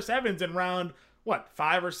guy in Chris Evans in round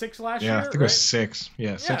 5 or 6 last year? Yeah, I think it was 6.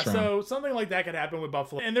 Yeah, 6 round. So something like that could happen with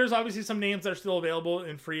Buffalo. And there's obviously some names that are still available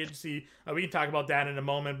in free agency. We can talk about that in a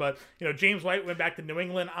moment. But, James White went back to New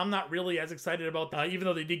England. I'm not really as excited about that, even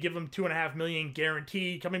though they did give him $2.5 million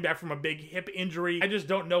guarantee coming back from a big hip injury. I just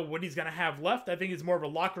don't know what he's going to have left. I think he's more of a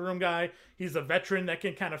locker room guy. He's a veteran that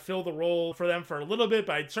can kind of fill the role for them for a little bit,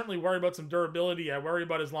 but I'd certainly worry about some durability. I worry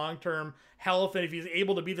about his long-term health and if he's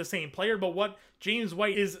able to be the same player. But what James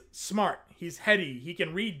White is smart. He's heady. He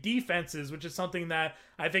can read defenses, which is something that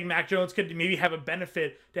I think Mac Jones could maybe have a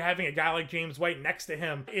benefit to having a guy like James White next to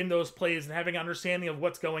him in those plays and having an understanding of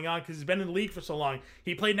what's going on because he's been in the league for so long.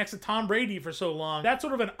 He played next to Tom Brady for so long. That's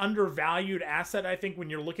sort of an undervalued asset, I think, when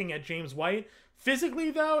you're looking at James White. Physically,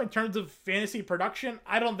 though, in terms of fantasy production,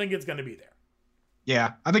 I don't think it's going to be there.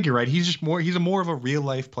 Yeah, I think you're right. He's more of a real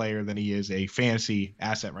life player than he is a fantasy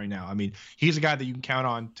asset right now. I mean, he's a guy that you can count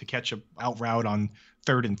on to catch a out route on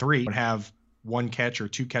 3rd and 3 and have 1 catch or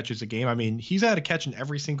 2 catches a game. I mean, he's had a catch in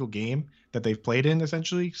every single game that they've played in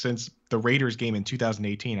essentially since the Raiders game in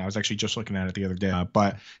 2018. I was actually just looking at it the other day.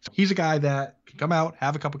 But he's a guy that can come out,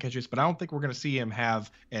 have a couple catches, but I don't think we're going to see him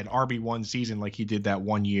have an RB1 season like he did that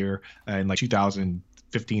one year in like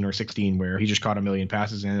 2015 or 16 where he just caught a million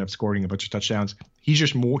passes and ended up scoring a bunch of touchdowns. He's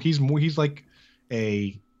like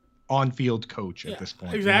a on-field coach at this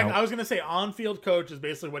point. Exactly. I was going to say on-field coach is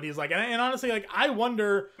basically what he's like. And honestly, like I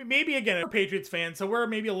wonder, maybe again, a Patriots fan, so we're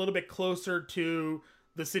maybe a little bit closer to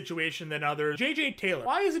the situation than others. J.J. Taylor.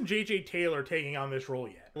 Why isn't J.J. Taylor taking on this role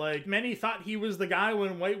yet? Like, many thought he was the guy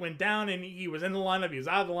when White went down and he was in the lineup, he was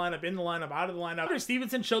out of the lineup, in the lineup, out of the lineup.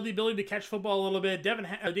 Stevenson showed the ability to catch football a little bit.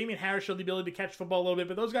 Damian Harris showed the ability to catch football a little bit,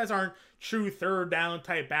 but those guys aren't true third down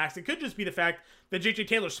type backs. It could just be the fact that J.J.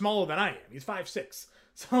 Taylor's smaller than I am. He's 5'6".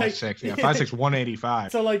 So like, 5'6", yeah, 5'6",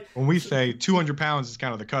 185. So like when we say 200 pounds is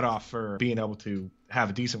kind of the cutoff for being able to have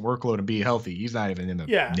a decent workload and be healthy, he's not even in the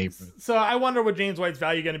neighborhood. So I wonder what James White's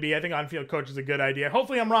value going to be. I think on-field coach is a good idea.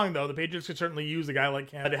 Hopefully I'm wrong, though. The Patriots could certainly use a guy like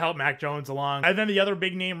him to help Mac Jones along. And then the other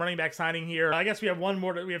big name running back signing here, I guess we have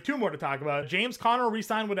two more to talk about. James Conner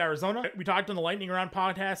re-signed with Arizona. We talked on the Lightning Round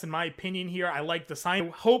podcast. In my opinion here, I like the sign.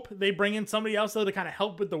 I hope they bring in somebody else, though, to kind of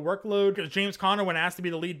help with the workload, because James Conner, when asked to be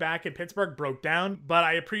the lead back at Pittsburgh, broke down. But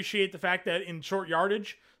I appreciate the fact that in short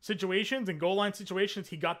yardage situations and goal line situations,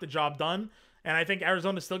 he got the job done. And I think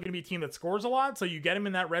Arizona's still going to be a team that scores a lot. So you get him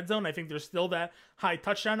in that red zone. I think there's still that high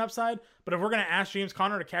touchdown upside. But if we're going to ask James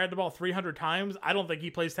Conner to carry the ball 300 times, I don't think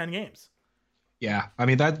he plays 10 games. Yeah. I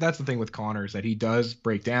mean, that's the thing with Conner is that he does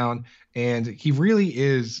break down. And he really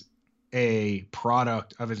is a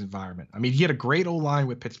product of his environment. I mean, he had a great O-line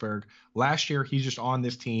with Pittsburgh. Last year, he's just on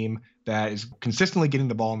this team that is consistently getting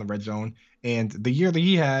the ball in the red zone. And the year that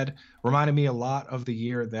he had reminded me a lot of the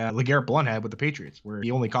year that LeGarrette Blount had with the Patriots, where he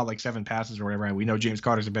only caught like 7 passes or whatever. And we know James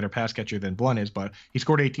Conner's a better pass catcher than Blount is, but he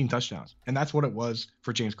scored 18 touchdowns. And that's what it was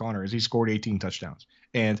for James Conner, is he scored 18 touchdowns.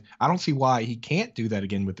 And I don't see why he can't do that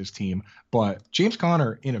again with this team. But James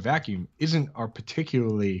Conner in a vacuum isn't a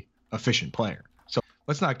particularly efficient player. So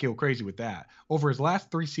let's not go crazy with that. Over his last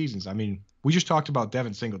 3 seasons, I mean, we just talked about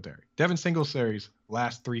Devin Singletary. Devin Singletary's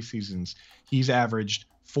last 3 seasons, he's averaged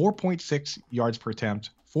 4.6 yards per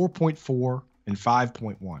attempt, 4.4, and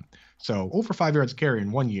 5.1. So over 5 yards a carry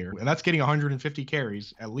in 1 year. And that's getting 150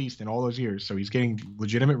 carries at least in all those years. So he's getting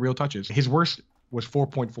legitimate real touches. His worst was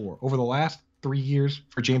 4.4. Over the last 3 years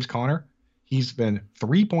for James Conner, he's been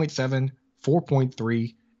 3.7,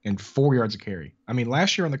 4.3, and 4 yards a carry. I mean,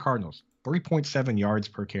 last year on the Cardinals, 3.7 yards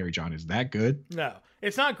per carry, John. Is that good? No,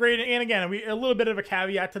 it's not great. And again, a little bit of a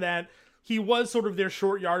caveat to that. He was sort of their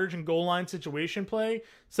short yardage and goal line situation play.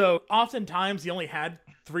 So oftentimes he only had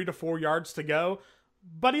 3 to 4 yards to go.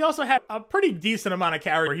 But he also had a pretty decent amount of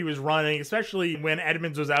carry where he was running, especially when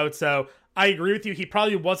Edmonds was out. So I agree with you. He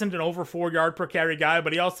probably wasn't an over 4 yard per carry guy,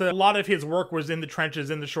 but he also, a lot of his work was in the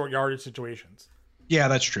trenches in the short yardage situations. Yeah,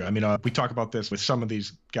 that's true. I mean, we talk about this with some of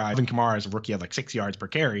these guys. Alvin Kamara as a rookie had like 6 yards per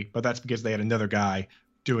carry, but that's because they had another guy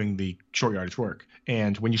doing the short yardage work.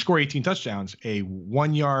 And when you score 18 touchdowns, a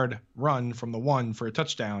 1 yard run from the 1 for a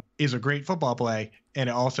touchdown is a great football play. And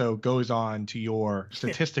it also goes on to your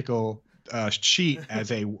statistical sheet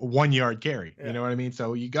as a 1 yard carry. Yeah. You know what I mean?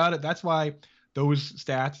 So you got it. That's why those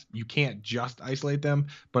stats, you can't just isolate them.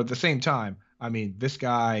 But at the same time, I mean, this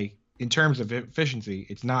guy, in terms of efficiency,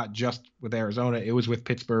 it's not just with Arizona. It was with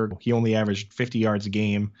Pittsburgh. He only averaged 50 yards a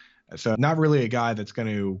game. So not really a guy that's going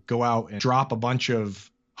to go out and drop a bunch of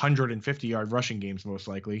 150-yard rushing games, most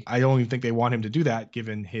likely. I don't even think they want him to do that,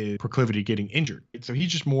 given his proclivity getting injured. So he's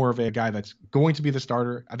just more of a guy that's going to be the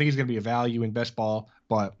starter. I think he's going to be a value in best ball.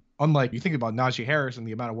 But unlike, you think about Najee Harris and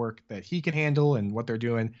the amount of work that he can handle and what they're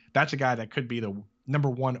doing, that's a guy that could be the number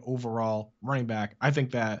 1 overall running back. I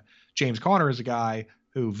think that James Conner is a guy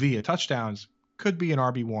who, via touchdowns, could be an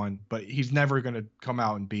RB1, but he's never going to come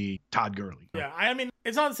out and be Todd Gurley. Yeah, I mean,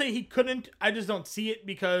 it's not to say he couldn't. I just don't see it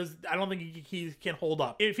because I don't think he can hold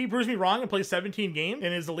up. If he proves me wrong and plays 17 games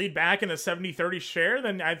and is the lead back in a 70-30 share,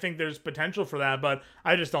 then I think there's potential for that, but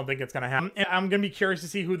I just don't think it's going to happen. And I'm going to be curious to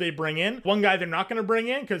see who they bring in. One guy they're not going to bring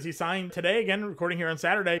in because he signed today, again, recording here on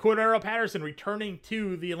Saturday, Cordarrelle Patterson returning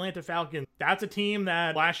to the Atlanta Falcons. That's a team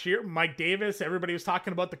that last year, Mike Davis, everybody was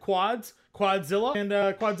talking about the Quadzilla, and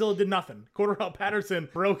Quadzilla did nothing. Cordarrelle Patterson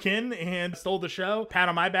broke in and stole the show. Pat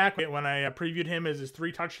on my back when I previewed him as his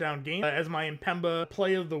 3-touchdown game as my Mpemba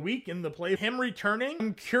play of the week in the play. Him returning,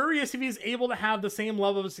 I'm curious if he's able to have the same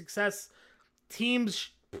level of success teams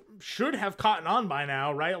should have caught on by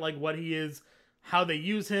now, right? Like what he is, how they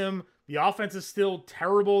use him. The offense is still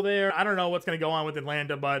terrible there. I don't know what's going to go on with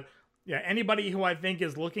Atlanta, but yeah, anybody who I think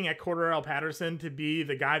is looking at Cordarrelle Patterson to be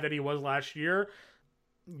the guy that he was last year,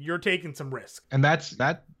 you're taking some risk. And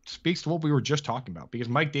that speaks to what we were just talking about, because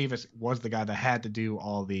Mike Davis was the guy that had to do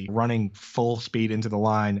all the running full speed into the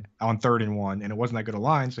line on 3rd and 1, and it wasn't that good a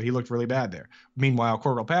line, so he looked really bad there. Meanwhile,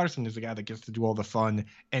 Cordarrelle Patterson is the guy that gets to do all the fun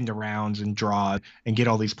end arounds and draw and get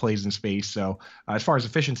all these plays in space. So as far as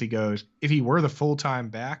efficiency goes, if he were the full-time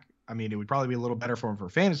back, I mean, it would probably be a little better for him for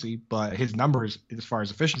fantasy, but his numbers as far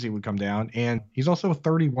as efficiency would come down. And he's also a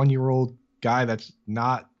 31-year-old guy that's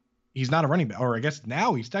not – he's not a running back, or I guess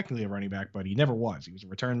now he's technically a running back, but he never was. He was a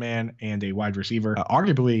return man and a wide receiver,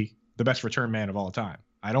 arguably the best return man of all time.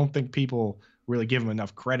 I don't think people really give him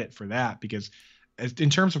enough credit for that, because in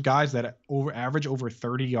terms of guys that average over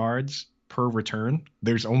 30 yards per return,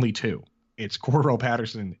 there's only 2. It's Cordarrelle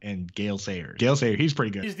Patterson and Gale Sayers. Gale Sayers, he's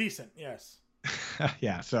pretty good. He's decent, yes.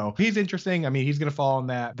 Yeah, so he's interesting. I mean, he's going to fall in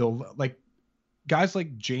that. Like guys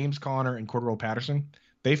like James Conner and Cordarrelle Patterson,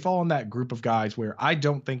 they fall in that group of guys where I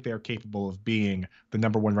don't think they're capable of being the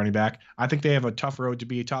number 1 running back. I think they have a tough road to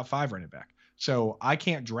be a top 5 running back. So I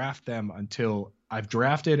can't draft them until I've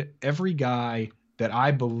drafted every guy that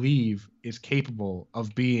I believe is capable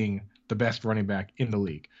of being the best running back in the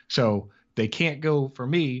league. So they can't go, for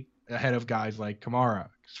me, ahead of guys like Kamara,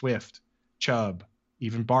 Swift, Chubb,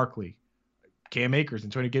 even Barkley, Cam Akers,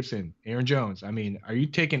 Antonio Gibson, Aaron Jones. I mean, are you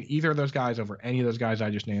taking either of those guys over any of those guys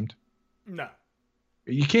I just named? No.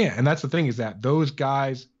 You can't. And that's the thing, is that those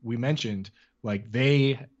guys we mentioned, like,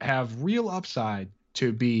 they have real upside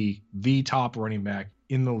to be the top running back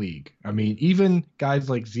in the league. I mean, even guys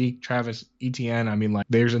like Zeke, Travis Etienne, I mean, like,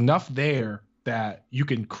 there's enough there that you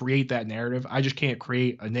can create that narrative. I just can't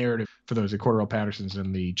create a narrative for those Cordell Pattersons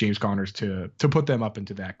and the James Connors to put them up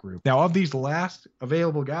into that group. Now, of these last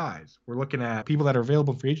available guys, we're looking at people that are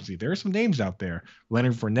available for agency. There are some names out there: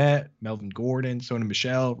 Leonard Fournette, Melvin Gordon, Sony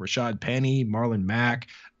Michel, Rashad Penny, Marlon Mack.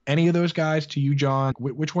 Any of those guys to you, John?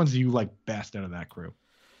 Which ones do you like best out of that group?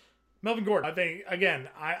 Melvin Gordon, I think, again,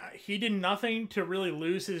 he did nothing to really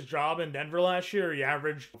lose his job in Denver last year. He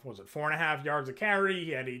averaged, 4.5 yards a carry. He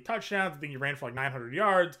had 8 touchdowns. I think he ran for like 900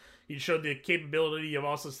 yards. He showed the capability of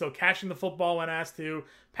also still catching the football when asked to,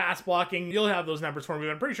 pass blocking. You'll have those numbers for him.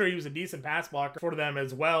 I'm pretty sure he was a decent pass blocker for them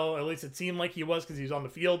as well. At least it seemed like he was because he was on the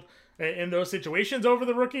field in those situations over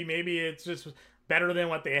the rookie. Maybe it's just better than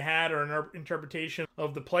what they had or an interpretation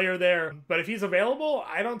of the player there. But if he's available,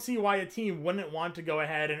 I don't see why a team wouldn't want to go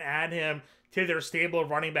ahead and add him to their stable of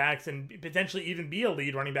running backs and potentially even be a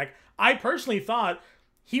lead running back. I personally thought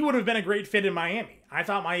he would have been a great fit in Miami. I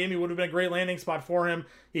thought Miami would have been a great landing spot for him.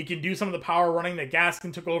 He can do some of the power running that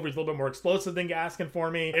Gaskin took over. He's a little bit more explosive than Gaskin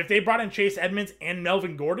for me. If they brought in Chase Edmonds and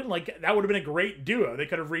Melvin Gordon, like that would have been a great duo. They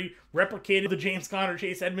could have replicated the James Conner,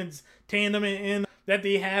 Chase Edmonds tandem in that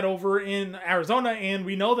they had over in Arizona, and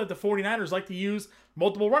we know that the 49ers like to use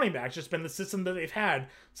multiple running backs, just been the system that they've had.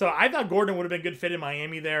 So I thought Gordon would have been a good fit in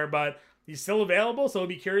Miami there, but he's still available, so I'll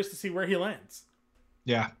be curious to see where he lands.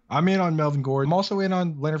 Yeah, I'm in on Melvin Gordon. I'm also in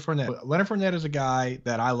on Leonard Fournette. Leonard Fournette is a guy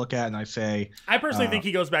that I look at and I say... I personally think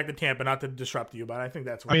he goes back to Tampa, not to disrupt you, but I think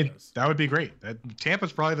that's what he does. That would be great.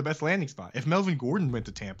 Tampa's probably the best landing spot. If Melvin Gordon went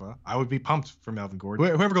to Tampa, I would be pumped for Melvin Gordon.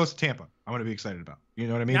 Whoever goes to Tampa, I'm going to be excited about. You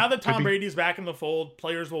know what I mean? Now that Tom Brady's back in the fold,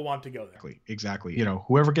 players will want to go there. Exactly. You know,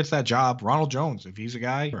 whoever gets that job, Ronald Jones, if he's a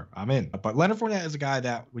guy, I'm in. But Leonard Fournette is a guy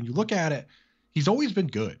that when you look at it, he's always been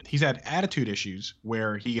good. He's had attitude issues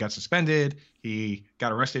where he got suspended. He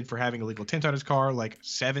got arrested for having illegal tint on his car like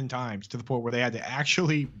 7 times to the point where they had to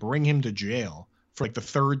actually bring him to jail for like the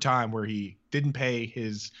 3rd time where he didn't pay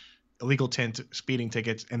his illegal tint speeding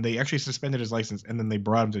tickets, and they actually suspended his license, and then they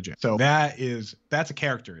brought him to jail. So that's a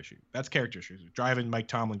character issue. That's character issues. Driving Mike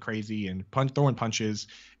Tomlin crazy and throwing punches,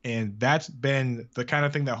 and that's been the kind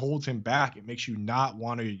of thing that holds him back. It makes you not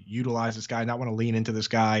want to utilize this guy, not want to lean into this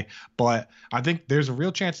guy. But I think there's a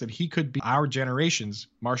real chance that he could be our generation's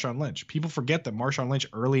Marshawn Lynch. People forget that Marshawn Lynch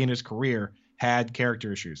early in his career had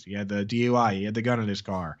character issues. He had the DUI. He had the gun in his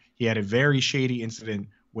car. He had a very shady incident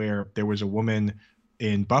where there was a woman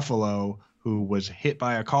in Buffalo who was hit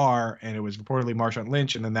by a car, and it was reportedly Marshawn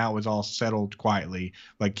Lynch, and then that was all settled quietly.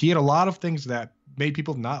 Like, he had a lot of things that made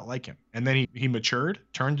people not like him. And then he matured,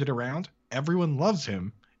 turned it around. Everyone loves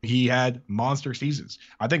him. He had monster seasons.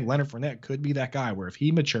 I think Leonard Fournette could be that guy where if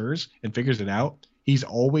he matures and figures it out, he's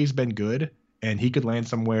always been good, and he could land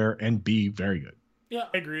somewhere and be very good. Yeah,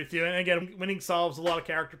 I agree with you. And again, winning solves a lot of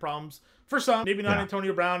character problems. For some, maybe not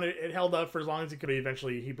Antonio Brown. It held up for as long as it could be.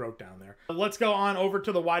 Eventually, he broke down there. Let's go on over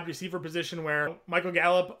to the wide receiver position where Michael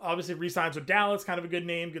Gallup obviously re-signs with Dallas. Kind of a good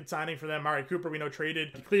name, good signing for them. Amari Cooper, we know,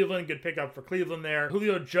 traded to Cleveland. Good pickup for Cleveland there.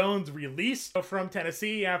 Julio Jones released from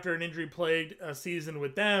Tennessee after an injury-plagued season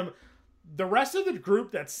with them. The rest of the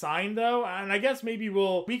group that's signed, though, and I guess maybe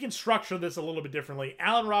we can structure this a little bit differently.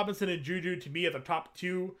 Allen Robinson and Juju, to me, are the top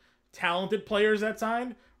 2 talented players that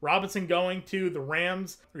signed. Robinson going to the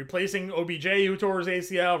Rams, replacing OBJ, who tore his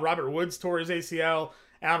ACL. Robert Woods tore his ACL.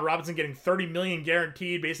 Allen Robinson getting $30 million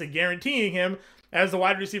guaranteed, basically guaranteeing him as the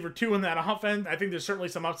wide receiver 2 in that offense. I think there's certainly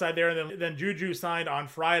some upside there. And then Juju signed on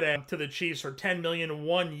Friday to the Chiefs for $10 million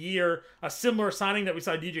 1 year. A similar signing that we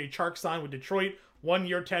saw DJ Chark sign with Detroit. 1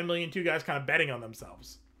 year, $10 million. 2 guys kind of betting on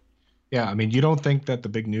themselves. Yeah, I mean, you don't think that the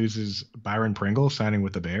big news is Byron Pringle signing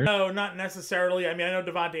with the Bears? No, not necessarily. I mean, I know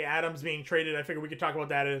Devontae Adams being traded. I figure we could talk about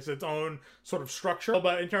that as its own sort of structure.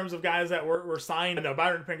 But in terms of guys that were signed, no,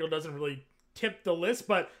 Byron Pringle doesn't really tip the list,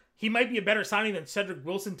 but he might be a better signing than Cedric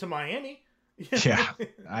Wilson to Miami. Yeah,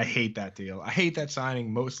 I hate that deal. I hate that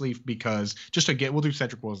signing mostly because we'll do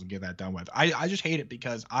Cedric Wilson and get that done with. I just hate it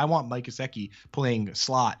because I want Mike Gesicki playing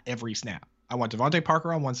slot every snap. I want Devontae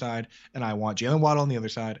Parker on one side, and I want Jalen Waddle on the other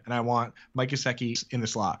side, and I want Mike Gesicki in the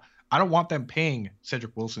slot. I don't want them paying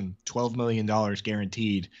Cedric Wilson $12 million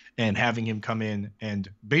guaranteed and having him come in and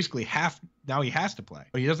basically now he has to play.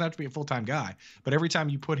 He doesn't have to be a full-time guy, but every time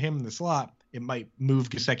you put him in the slot, it might move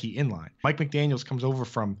Gesicki in line. Mike McDaniels comes over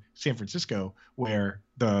from San Francisco, where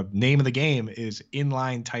the name of the game is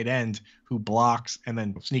inline tight end who blocks and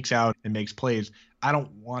then sneaks out and makes plays. I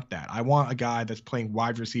don't want that. I want a guy that's playing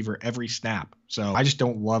wide receiver every snap. So I just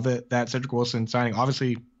don't love it, that Cedric Wilson signing.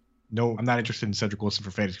 Obviously, no, I'm not interested in Cedric Wilson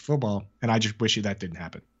for fantasy football, and I just wish that didn't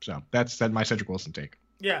happen. So that's my Cedric Wilson take.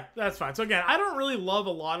 Yeah, that's fine. So again, I don't really love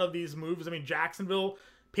a lot of these moves. I mean, Jacksonville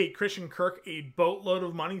paid Christian Kirk a boatload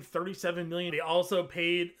of money, $37 million. They also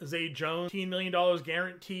paid Zay Jones $15 million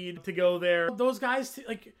guaranteed to go there. Those guys,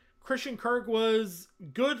 like Christian Kirk was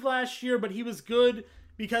good last year, but he was good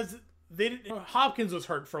because Hopkins was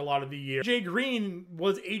hurt for a lot of the year. AJ Green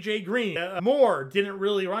was AJ Green. Rondale Moore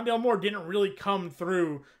didn't really come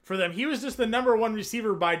through for them. He was just the number one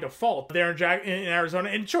receiver by default there in Arizona.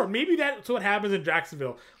 And sure, maybe that's what happens in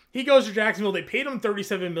Jacksonville. He goes to Jacksonville. They paid him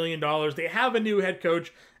 $37 million. They have a new head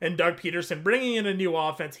coach and Doug Peterson bringing in a new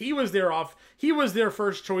offense. He was their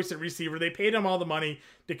first choice at receiver. They paid him all the money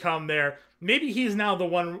to come there. Maybe he's now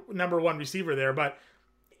the number one receiver there, but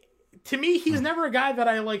to me, he's never a guy that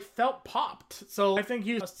I felt popped. So I think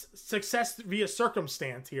he's success via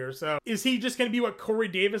circumstance here. So is he just going to be what Corey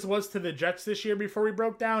Davis was to the Jets this year before he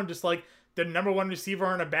broke down? Just like the number one receiver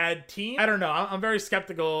on a bad team? I don't know. I'm very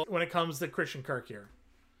skeptical when it comes to Christian Kirk here.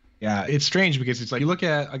 Yeah, it's strange because it's like you look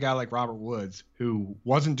at a guy like Robert Woods who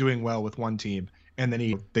wasn't doing well with one team, and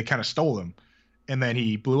then they kind of stole him, and then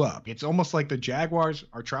he blew up. It's almost like the Jaguars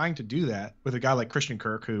are trying to do that with a guy like Christian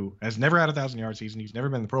Kirk, who has never had a 1,000-yard season. He's never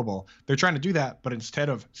been in the Pro Bowl. They're trying to do that, but instead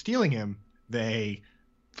of stealing him, they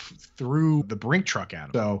threw the brink truck at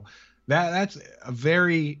him. So that's a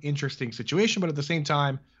very interesting situation. But at the same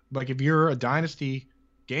time, like if you're a dynasty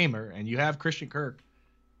gamer and you have Christian Kirk,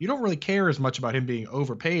 you don't really care as much about him being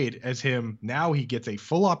overpaid as him. Now he gets a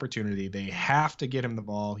full opportunity. They have to get him the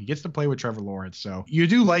ball. He gets to play with Trevor Lawrence. So you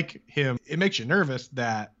do like him. It makes you nervous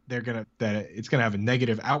that it's gonna have a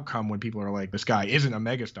negative outcome when people are like, this guy isn't a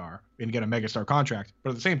megastar and get a megastar contract. But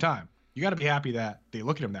at the same time, you got to be happy that they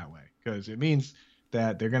look at him that way, because it means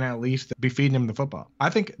that they're gonna at least be feeding him the football. I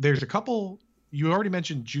think there's a couple. You already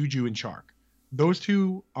mentioned Juju and Chark. Those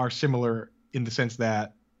two are similar in the sense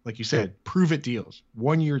that, like you said, prove it deals,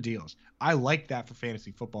 1-year deals. I like that for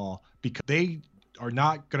fantasy football because they are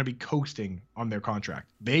not going to be coasting on their contract.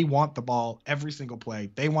 They want the ball every single play.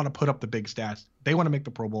 They want to put up the big stats. They want to make the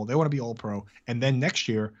Pro Bowl. They want to be all pro. And then next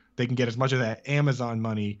year, they can get as much of that Amazon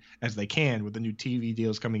money as they can with the new TV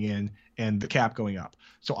deals coming in and the cap going up.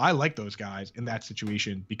 So I like those guys in that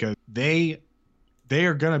situation because they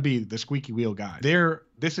are going to be the squeaky wheel guy.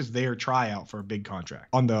 This is their tryout for a big contract.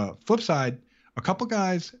 On the flip side,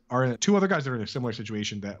 two other guys that are in a similar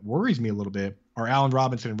situation that worries me a little bit are Allen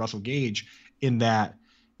Robinson and Russell Gage, in that,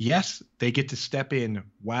 yes, they get to step in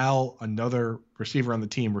while another receiver on the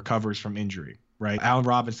team recovers from injury, right? Allen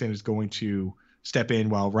Robinson is going to step in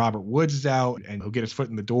while Robert Woods is out, and he'll get his foot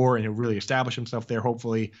in the door and he'll really establish himself there,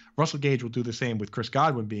 hopefully. Russell Gage will do the same with Chris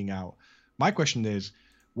Godwin being out. My question is,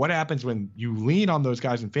 what happens when you lean on those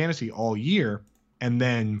guys in fantasy all year, and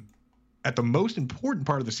then at the most important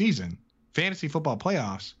part of the season, fantasy football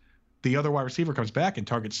playoffs, the other wide receiver comes back and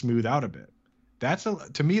targets smooth out a bit?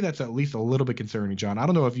 To me, that's at least a little bit concerning, John. I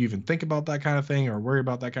don't know if you even think about that kind of thing or worry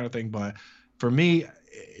about that kind of thing, but for me,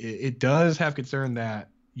 it does have concern that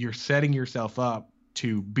you're setting yourself up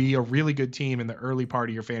to be a really good team in the early part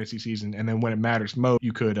of your fantasy season, and then when it matters most,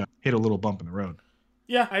 you could hit a little bump in the road.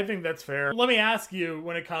 Yeah, I think that's fair. Let me ask you,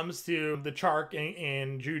 when it comes to the Chark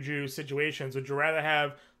and Juju situations, would you rather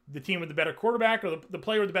have the team with the better quarterback, or the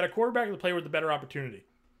player with the better quarterback, or the player with the better opportunity?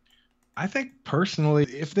 I think personally,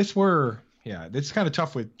 if this were, it's kind of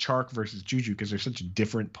tough with Chark versus Juju because they're such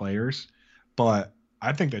different players, but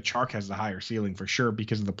I think that Chark has the higher ceiling for sure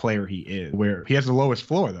because of the player he is, where he has the lowest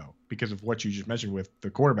floor though, because of what you just mentioned with the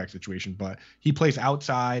quarterback situation, but he plays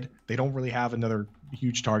outside. They don't really have another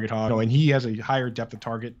huge target hog, and he has a higher depth of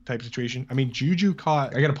target type situation. I mean, Juju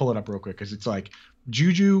caught, I got to pull it up real quick because it's like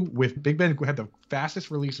Juju with Big Ben had the fastest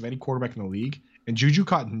release of any quarterback in the league, and Juju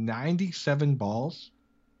caught 97 balls.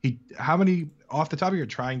 How many, off the top of your,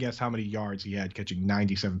 try and guess how many yards he had catching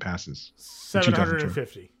 97 passes?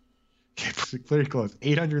 750. Very close.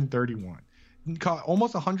 831. Caught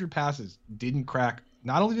almost 100 passes.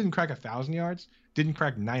 Not only didn't crack 1,000 yards, didn't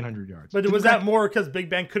crack 900 yards. But was that more because Big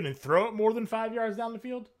Ben couldn't throw it more than 5 yards down the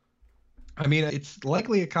field? I mean, it's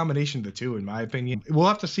likely a combination of the two, in my opinion. We'll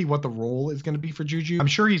have to see what the role is going to be for Juju. I'm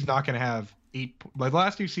sure he's not going to have the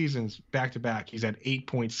last 2 seasons back to back, he's at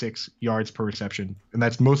 8.6 yards per reception, and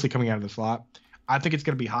that's mostly coming out of the slot. I think it's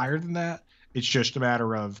going to be higher than that. It's just a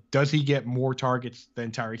matter of, does he get more targets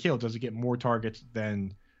than Tyreek Hill? Does he get more targets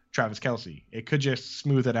than Travis Kelce? It could just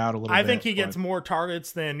smooth it out a little bit. I think he gets more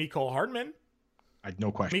targets than Mecole Hardman.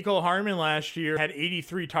 No question. Mecole Hardman last year had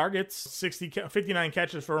 83 targets, 59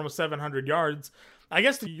 catches for almost 700 yards. I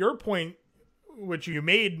guess to your point, which you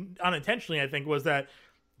made unintentionally, I think, was that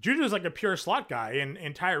Juju is like a pure slot guy,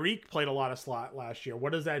 and Tyreek played a lot of slot last year.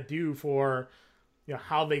 What does that do for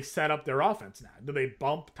how they set up their offense now? Do they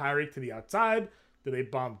bump Tyreek to the outside? Do they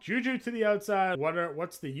bump Juju to the outside?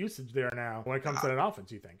 What's the usage there now when it comes to that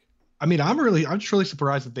offense, you think? I mean, I'm just really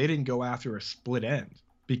surprised that they didn't go after a split end,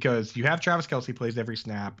 because you have Travis Kelce plays every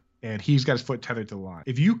snap and he's got his foot tethered to the line.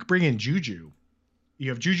 If you bring in Juju, you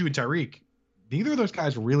have Juju and Tyreek. Neither of those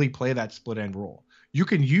guys really play that split end role. You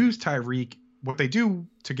can use Tyreek. What they do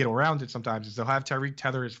to get around it sometimes is they'll have Tyreek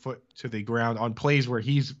tether his foot to the ground on plays where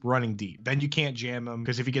he's running deep. Then you can't jam him,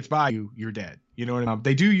 because if he gets by you, you're dead. You know what I mean?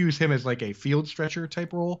 They do use him as like a field stretcher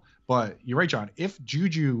type role, but you're right, John. If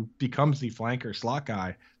Juju becomes the flanker slot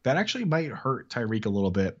guy, that actually might hurt Tyreek a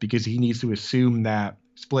little bit, because he needs to assume that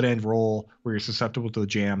split end role where you're susceptible to the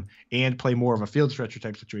jam and play more of a field stretcher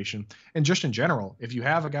type situation. And just in general, if you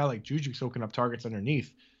have a guy like Juju soaking up targets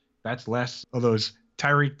underneath, that's less of those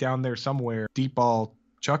Tyreek down there somewhere deep ball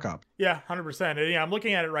chuck up. Yeah, 100%. Yeah, I'm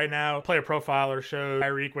looking at it right now. Player profiler shows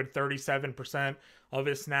Tyreek with 37% of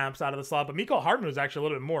his snaps out of the slot, but Mecole Hardman was actually a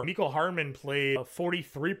little bit more. Mecole Hardman played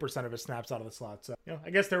 43% of his snaps out of the slot. So, I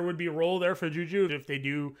guess there would be a role there for Juju if they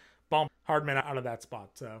do bump Hardman out of that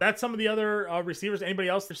spot. So that's some of the other receivers. Anybody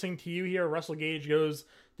else interesting to you here? Russell Gage goes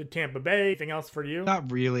to Tampa Bay. Anything else for you? Not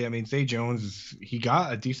really. I mean, Zay Jones, he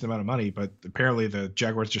got a decent amount of money, but apparently the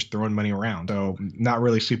Jaguars just throwing money around. So not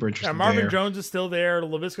really super interested. Marvin Jones is still there.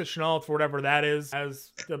 Laviska Shenault, for whatever that is,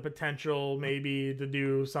 has the potential maybe to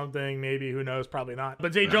do something. Maybe, who knows? Probably not.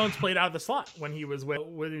 But Zay Jones played out of the slot when he was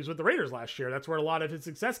with the Raiders last year. That's where a lot of his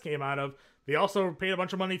success came out of. They also paid a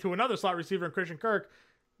bunch of money to another slot receiver in Christian Kirk.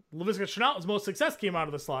 Laviska Shenault's most success came out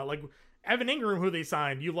of the slot. Like Evan Ingram, who they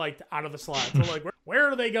signed, you liked out of the slot. So like, where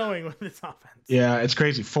are they going with this offense? Yeah, it's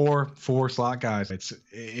crazy. Four slot guys.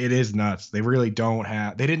 It is nuts. They really don't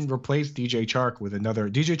have. They didn't replace DJ Chark with another.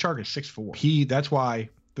 DJ Chark is 6'4". That's why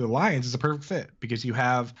the Lions is a perfect fit, because you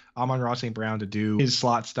have Amon-Ra St. Brown to do his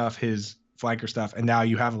slot stuff, his flanker stuff, and now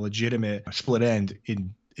you have a legitimate split end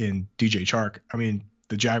in DJ Chark. I mean,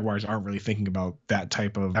 the Jaguars aren't really thinking about that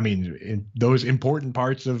type of, in those important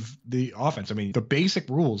parts of the offense. I mean, the basic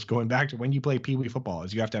rules going back to when you play Pee Wee football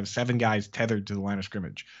is you have to have 7 guys tethered to the line of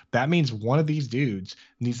scrimmage. That means one of these dudes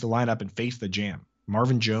needs to line up and face the jam.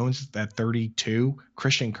 Marvin Jones at 32,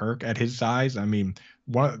 Christian Kirk at his size. I mean,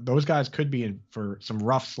 those guys could be in for some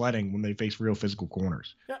rough sledding when they face real physical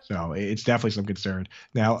corners. Yeah. So it's definitely some concern.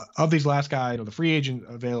 Now, of these last guys, the free agent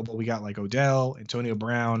available, we got like Odell, Antonio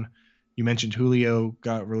Brown. You mentioned Julio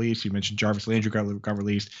got released. You mentioned Jarvis Landry got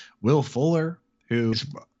released. Will Fuller, who's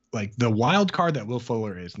like the wild card that Will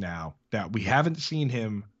Fuller is now, that we haven't seen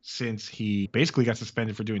him since he basically got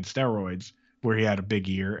suspended for doing steroids, where he had a big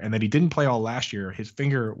year, and then he didn't play all last year. His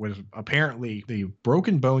finger was apparently, the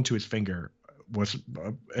broken bone to his finger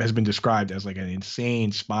has been described as like an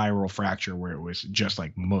insane spiral fracture where it was just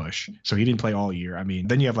like mush. So he didn't play all year. I mean,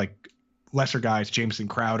 then you have like lesser guys, Jameson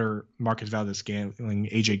Crowder, Marcus Valdes-Scantling,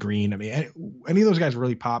 AJ Green. I mean, any of those guys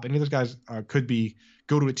really pop. Any of those guys could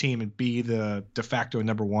go to a team and be the de facto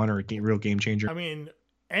number one or a real game changer. I mean,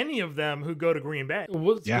 any of them who go to Green Bay.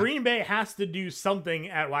 Green Bay has to do something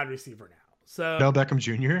at wide receiver now. So Odell Beckham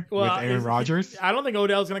Jr. with Aaron Rodgers. I don't think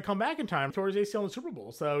Odell's going to come back in time towards ACL in the Super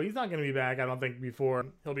Bowl, so he's not going to be back. I don't think before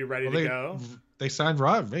he'll be ready to go. They signed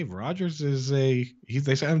Rodgers they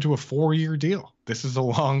signed him to a 4-year deal. This is a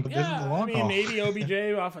long. This is a long haul. Maybe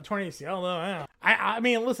OBJ off a 20 ACL though. I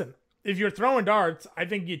mean, listen, if you're throwing darts, I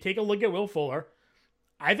think you take a look at Will Fuller.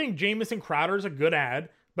 I think Jamison Crowder's a good ad.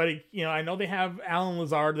 But, I know they have Alan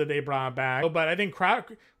Lazard that they brought back. But I think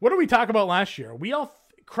Crowder, what did we talk about last year?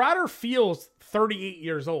 Crowder feels 38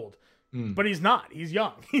 years old, but he's not. He's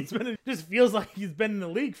young. It just feels like he's been in the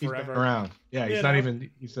league forever. He's been around. Yeah, he's not even.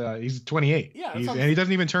 He's 28. Yeah, and he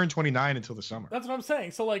doesn't even turn 29 until the summer. That's what I'm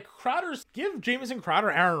saying. So give Jamison Crowder,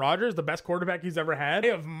 Aaron Rodgers, the best quarterback he's ever had.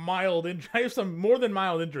 I have some more than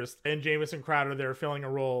mild interest in Jamison Crowder there filling a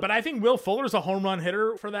role. But I think Will Fuller's a home run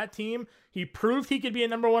hitter for that team. He proved he could be a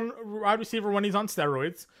number one wide receiver when he's on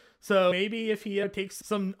steroids. So maybe if he takes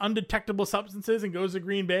some undetectable substances and goes to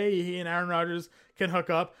Green Bay, he and Aaron Rodgers can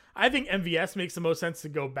hook up. I think MVS makes the most sense to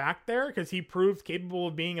go back there because he proved capable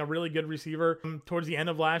of being a really good receiver towards the end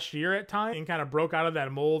of last year at times and kind of broke out of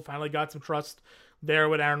that mold, finally got some trust there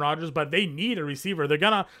with Aaron Rodgers, but they need a receiver.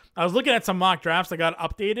 I was looking at some mock drafts that got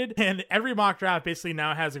updated, and every mock draft basically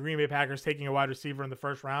now has the Green Bay Packers taking a wide receiver in the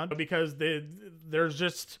first round because there's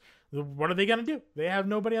just... What are they going to do? They have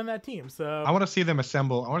nobody on that team. So I want to see them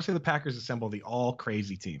assemble. I want to see the Packers assemble the all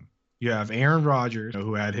crazy team. You have Aaron Rodgers,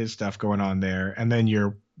 who had his stuff going on there. And then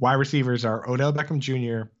your wide receivers are Odell Beckham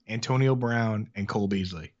Jr., Antonio Brown, and Cole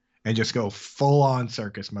Beasley. And just go full on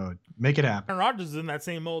circus mode. Make it happen. Aaron Rodgers is in that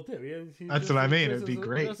same mold too. That's what I mean. It'd be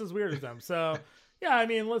great. Just as weird as them. So yeah, I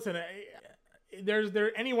mean, listen,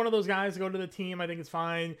 there any one of those guys go to the team, I think it's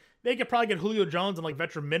fine. They could probably get Julio Jones on like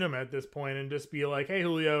veteran minimum at this point and just be like, hey,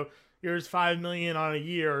 Julio, here's $5 million on a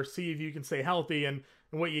year. See if you can stay healthy. And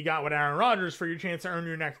what you got with Aaron Rodgers for your chance to earn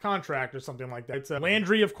your next contract or something like that.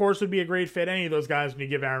 Landry, of course, would be a great fit. Any of those guys when you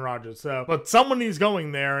give Aaron Rodgers. But someone is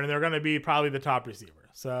going there, and they're going to be probably the top receiver.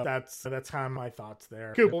 So that's kind of my thoughts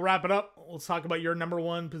there. Cool. We'll wrap it up. Let's talk about your number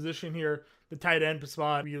one position here, the tight end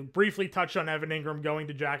spot. You briefly touched on Evan Ingram going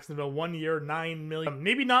to Jacksonville, 1 year, $9 million.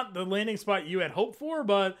 Maybe not the landing spot you had hoped for,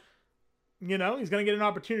 but he's going to get an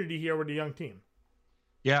opportunity here with a young team.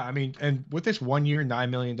 Yeah, I mean, and with this 1 year, $9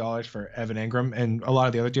 million for Evan Ingram and a lot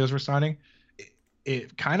of the other deals we're signing,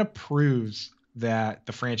 it kind of proves that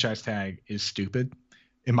the franchise tag is stupid,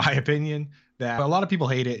 in my opinion. That a lot of people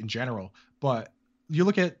hate it in general, but you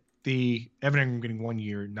look at the Evan Ingram getting 1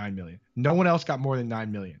 year, $9 million. No one else got more than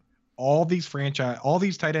 $9 million. All these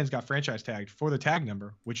tight ends got franchise tagged for the tag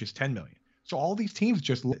number, which is $10 million. So all these teams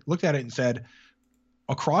just looked at it and said,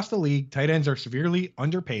 across the league, tight ends are severely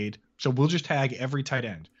underpaid. So we'll just tag every tight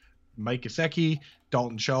end. Mike Gesicki,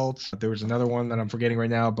 Dalton Schultz. There was another one that I'm forgetting right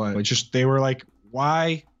now, but it's just they were like,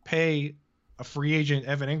 why pay a free agent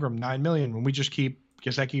Evan Ingram $9 million when we just keep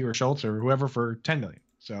Gesicki or Schultz or whoever for $10 million?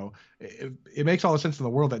 So it makes all the sense in the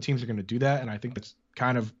world that teams are going to do that, and I think that's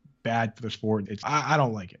kind of bad for the sport. I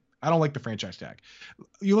don't like it. I don't like the franchise tag.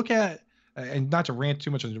 You look at, and not to rant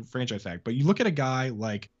too much on the franchise tag, but you look at a guy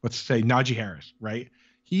like, let's say, Najee Harris, right?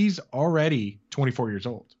 He's already 24 years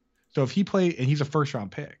old. So if he and he's a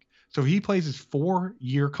first-round pick. So if he plays his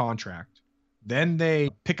 4-year contract, then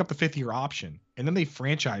they pick up the 5th-year option, and then they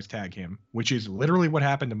franchise tag him, which is literally what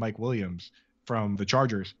happened to Mike Williams from the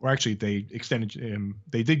Chargers. Or actually, they extended him.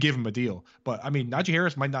 They did give him a deal. But, I mean, Najee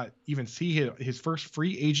Harris might not even see his first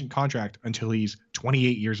free agent contract until he's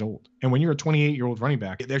 28 years old. And when you're a 28-year-old running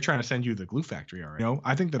back, they're trying to send you the glue factory already.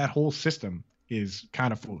 I think that whole system is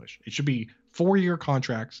kind of foolish. It should be 4-year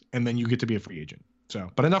contracts, and then you get to be a free agent. So,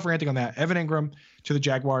 but enough ranting on that. Evan Ingram to the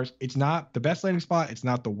Jaguars. It's not the best landing spot. It's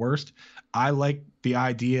not the worst. I like the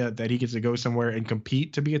idea that he gets to go somewhere and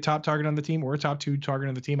compete to be a top target on the team or a top 2 target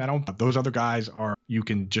on the team. Those other guys you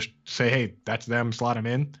can just say, hey, that's them, slot him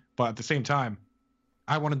in. But at the same time,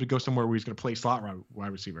 I want him to go somewhere where he's going to play slot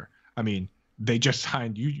wide receiver. I mean, they just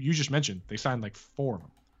signed, you just mentioned, they signed like 4 of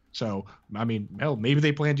them. So, I mean, hell, maybe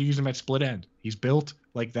they plan to use him at split end. He's built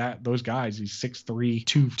like that. Those guys, he's 6'3",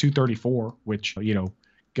 234, which,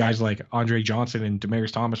 guys like Andre Johnson and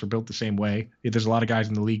Demaryius Thomas are built the same way. There's a lot of guys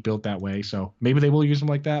in the league built that way. So maybe they will use him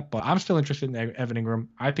like that. But I'm still interested in Evan Ingram.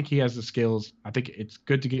 I think he has the skills. I think it's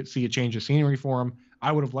good to see a change of scenery for him.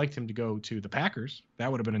 I would have liked him to go to the Packers. That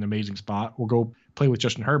would have been an amazing spot. Or go play with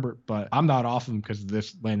Justin Herbert. But I'm not off him because of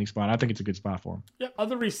this landing spot. I think it's a good spot for him. Yeah,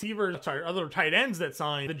 other tight ends that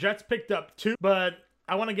signed. The Jets picked up 2, but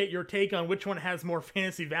I want to get your take on which one has more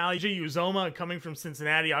fantasy value. CJ Uzomah coming from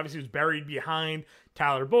Cincinnati, obviously was buried behind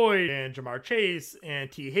Tyler Boyd and Jamar Chase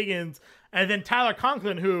and T. Higgins. And then Tyler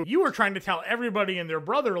Conklin, who you were trying to tell everybody and their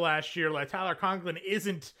brother last year, like Tyler Conklin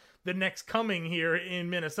isn't the next coming here in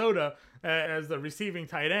Minnesota as the receiving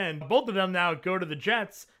tight end. Both of them now go to the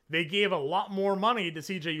Jets. They gave a lot more money to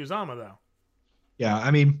CJ Uzomah, though. Yeah,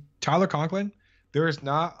 I mean, Tyler Conklin, there is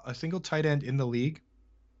not a single tight end in the league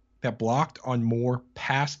that blocked on more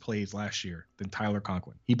pass plays last year than Tyler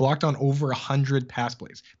Conklin. He blocked on over 100 pass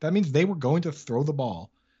plays. That means they were going to throw the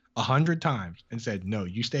ball 100 times and said, no,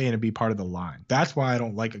 you stay in and be part of the line. That's why I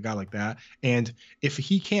don't like a guy like that. And if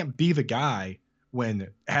he can't be the guy when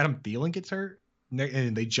Adam Thielen gets hurt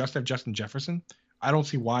and they just have Justin Jefferson, I don't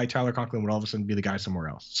see why Tyler Conklin would all of a sudden be the guy somewhere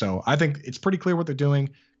else. So I think it's pretty clear what they're doing.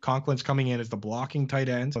 Conklin's coming in as the blocking tight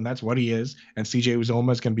end, and that's what he is. And CJ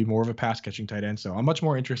Uzomah is going to be more of a pass-catching tight end. So I'm much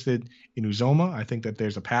more interested in Uzomah. I think that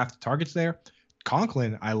there's a path to targets there.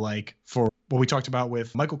 Conklin, I like for what we talked about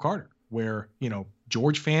with Michael Carter, where,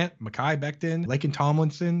 George Fant, Mekhi Becton, Laken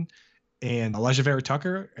Tomlinson, and Elijah Vera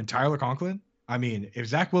Tucker, and Tyler Conklin. I mean, if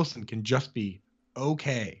Zach Wilson can just be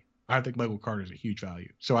okay, I think Michael Carter is a huge value.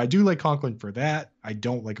 So I do like Conklin for that. I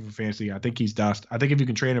don't like him for fantasy. I think he's dust. I think if you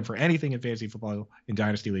can trade him for anything in fantasy football in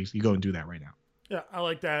dynasty leagues, you go and do that right now. Yeah, I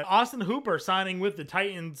like that. Austin Hooper signing with the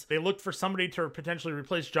Titans. They looked for somebody to potentially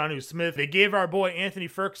replace Jonnu Smith. They gave our boy Anthony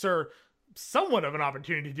Firkser somewhat of an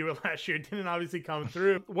opportunity to do it last year. It didn't obviously come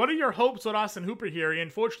through. What are your hopes with Austin Hooper here? He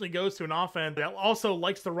unfortunately goes to an offense that also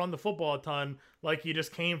likes to run the football a ton, like he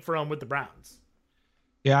just came from with the Browns.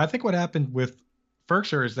 Yeah, I think what happened with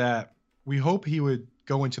Firkser is that we hope he would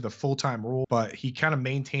go into the full-time role, but he kind of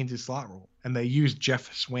maintains his slot role. And they use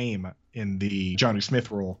Jeff Swaim in the Johnny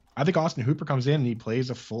Smith role. I think Austin Hooper comes in and he plays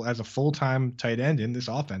as a full-time tight end in this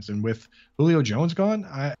offense. And with Julio Jones gone,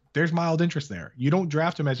 there's mild interest there. You don't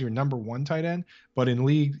draft him as your number one tight end, but in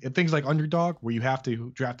things like Underdog, where you have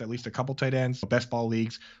to draft at least a couple tight ends, best ball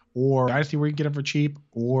leagues, or Dynasty where you can get him for cheap,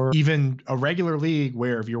 or even a regular league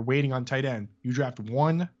where if you're waiting on tight end, you draft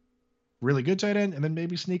one really good tight end and then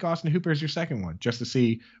maybe sneak Austin Hooper as your second one just to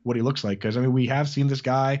see what he looks like. Because, I mean, we have seen this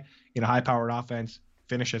guy in a high-powered offense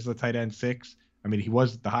finish as the tight end 6. I mean, he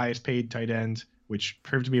was the highest paid tight end, which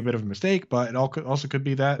proved to be a bit of a mistake, but it also could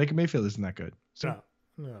be that Baker Mayfield isn't that good. So.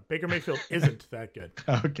 No, Baker Mayfield isn't that good.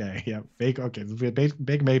 Okay, yeah.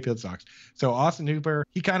 Baker Mayfield sucks. So Austin Hooper,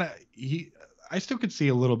 I still could see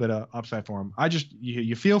a little bit of upside for him.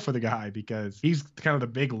 You feel for the guy because he's kind of the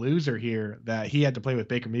big loser here that he had to play with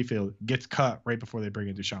Baker Mayfield, gets cut right before they bring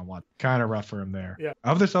in Deshaun Watson. Kind of rough for him there. Yeah.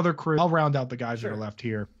 Of this other crew, I'll round out the guys that are left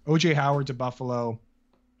here. O.J. Howard to Buffalo.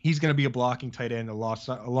 He's going to be a blocking tight end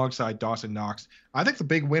alongside Dawson Knox. I think the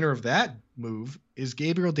big winner of that move is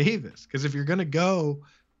Gabriel Davis, because if you're going to go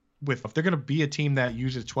if they're going to be a team that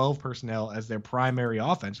uses 12 personnel as their primary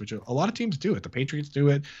offense, which a lot of teams do it. The Patriots do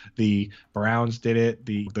it. The Browns did it.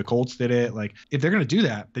 The Colts did it. Like, if they're going to do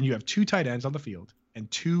that, then you have 2 tight ends on the field and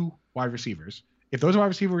 2 wide receivers. If those wide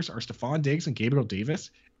receivers are Stephon Diggs and Gabriel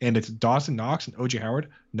Davis, and it's Dawson Knox and O.J. Howard,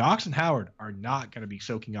 Knox and Howard are not going to be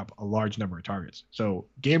soaking up a large number of targets. So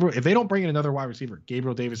if they don't bring in another wide receiver,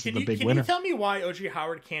 Gabriel Davis is the big winner. Can you tell me why O.J.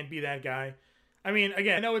 Howard can't be that guy? I mean,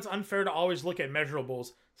 again, I know it's unfair to always look at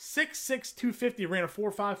measurables. 6'6", 250, ran a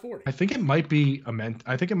 4.5 40. I think it might be a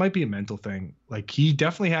mental thing. Like, he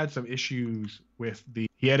definitely had some issues with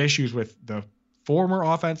the former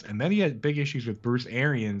offense, and then he had big issues with Bruce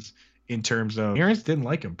Arians in terms of Arians didn't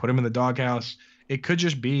like him, put him in the doghouse. It could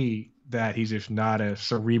just be that he's just not a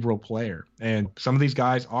cerebral player. And some of these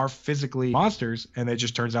guys are physically monsters, and it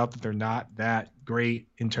just turns out that they're not that great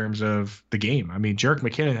in terms of the game. I mean, Jerick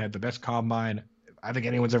McKinnon had the best combine I think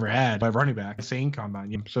anyone's ever had by running back, insane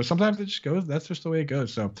combine. So sometimes it just goes, that's just the way it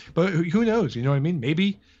goes. So, but who knows? You know what I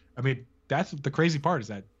mean? That's the crazy part, is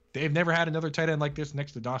that they've never had another tight end like this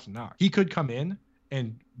next to Dawson Knox. He could come in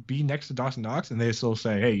and be next to Dawson Knox, and they still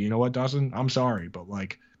say, hey, you know what, Dawson, I'm sorry, but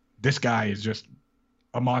like, this guy is just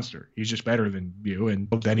a monster. He's just better than you. And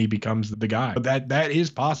then he becomes the guy. But that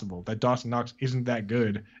is possible, that Dawson Knox isn't that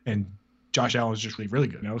good and Josh Allen is just really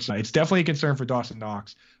good. You know? So it's definitely a concern for Dawson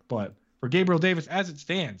Knox, but for Gabriel Davis, as it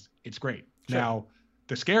stands, it's great. Sure. Now,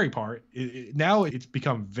 the scary part, now it's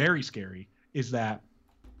become very scary, is that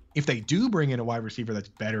if they do bring in a wide receiver that's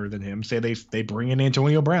better than him, say they bring in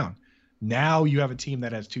Antonio Brown, now you have a team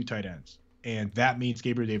that has 2 tight ends. And that means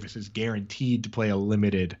Gabriel Davis is guaranteed to play a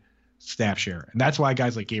limited snap share. And that's why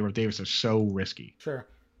guys like Gabriel Davis are so risky. Sure.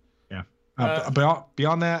 Yeah.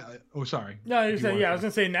 Beyond that, sorry. No, I was going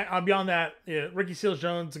to say, beyond that, Ricky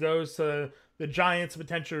Seals-Jones goes to the Giants,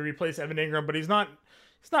 potentially replace Evan Ingram, but he's not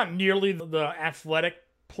nearly the athletic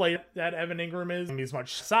player that Evan Ingram is. He's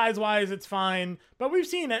much size-wise, it's fine, but we've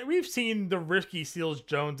seen the Ricky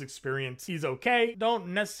Seals-Jones experience. He's okay. Don't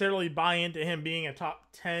necessarily buy into him being a top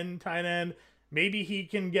 10 tight end. Maybe he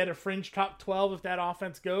can get a fringe top 12 if that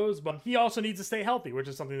offense goes, but he also needs to stay healthy, which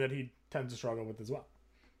is something that he tends to struggle with as well.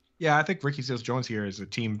 Yeah, I think Ricky Seals-Jones here is a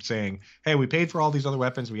team saying, hey, we paid for all these other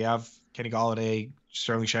weapons. We have Kenny Golladay,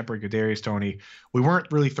 Sterling Shepard, Kadarius Toney. We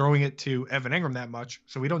weren't really throwing it to Evan Ingram that much,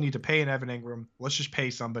 so we don't need to pay an Evan Ingram. Let's just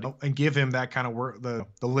pay somebody and give him that kind of work, the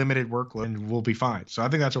limited workload, and we'll be fine. So I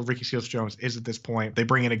think that's what Ricky Seals-Jones is at this point. They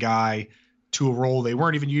bring in a guy to a role they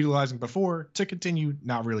weren't even utilizing before to continue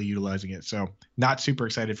not really utilizing it. So not super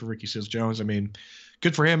excited for Ricky Seals-Jones. I mean,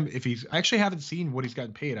 good for him. I actually haven't seen what he's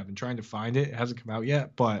gotten paid. I've been trying to find it. It hasn't come out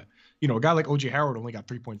yet, but a guy like O.J. Howard only got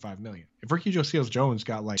 $3.5 million. If Ricky Seals-Jones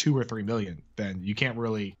got like $2 or $3 million, then you can't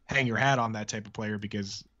really hang your hat on that type of player,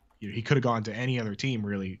 because he could have gone to any other team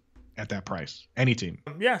really at that price. Any team.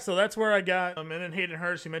 Yeah, so that's where I got him. And then Hayden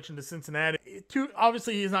Hurst, you mentioned to Cincinnati.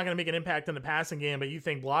 Obviously, he's not going to make an impact in the passing game, but you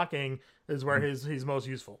think blocking is where he's most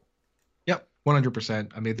useful. Yep,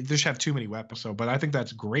 100%. I mean, they just have too many weapons. But I think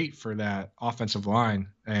that's great for that offensive line,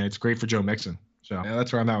 and it's great for Joe Mixon. So yeah,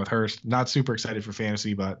 that's where I'm at with Hurst. Not super excited for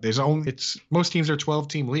fantasy, but most teams are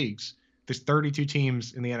 12-team leagues. There's 32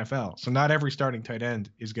 teams in the NFL, so not every starting tight end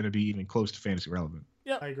is going to be even close to fantasy relevant.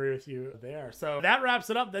 Yeah, I agree with you there. So that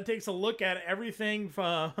wraps it up. That takes a look at everything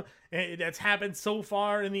from that's happened so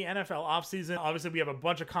far in the NFL offseason. Obviously, we have a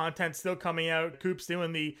bunch of content still coming out. Coop's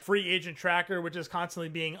doing the free agent tracker, which is constantly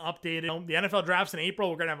being updated. The NFL draft's in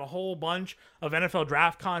April. We're going to have a whole bunch of NFL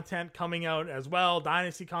draft content coming out as well.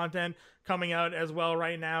 Dynasty content coming out as well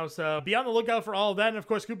right now. So be on the lookout for all of that. And of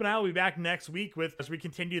course, Coop and I will be back next week as we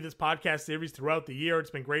continue this podcast series throughout the year.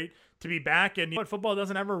 It's been great to be back. And you know what? Football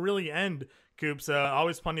doesn't ever really end, Coop. So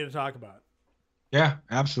always plenty to talk about. Yeah,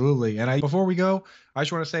 absolutely. And before we go, I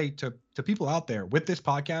just want to say to people out there, with this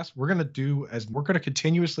podcast, we're going to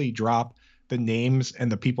continuously drop the names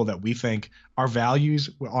and the people that we think are values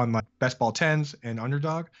on like Best Ball 10s and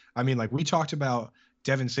Underdog. I mean, like we talked about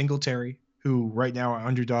Devin Singletary, who right now our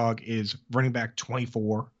Underdog is running back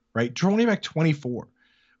 24, right? Running back 24.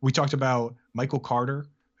 We talked about Michael Carter,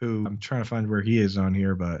 who I'm trying to find where he is on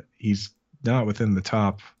here, but he's not within the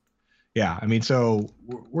top. Yeah, I mean, so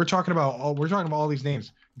we're talking about all these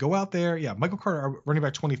names. Go out there. Yeah, Michael Carter, running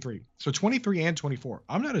back 23. So 23 and 24.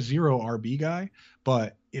 I'm not a zero RB guy,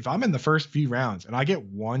 but if I'm in the first few rounds and I get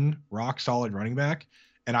one rock solid running back,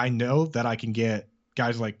 and I know that I can get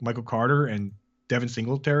guys like Michael Carter and Devin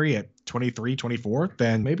Singletary at 23, 24,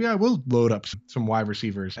 then maybe I will load up some wide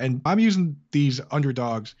receivers. And I'm using these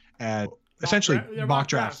underdogs at essentially mock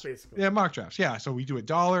drafts. Yeah, mock drafts. Yeah, so we do $1,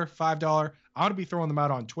 $5. I'm going to be throwing them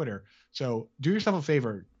out on Twitter. So do yourself a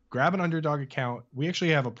favor, grab an Underdog account. We actually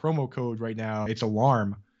have a promo code right now. It's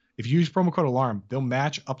ALARM. If you use promo code ALARM, they'll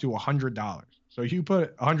match up to $100. So you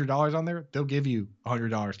put $100 on there, they'll give you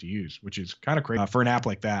 $100 to use, which is kind of crazy for an app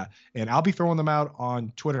like that. And I'll be throwing them out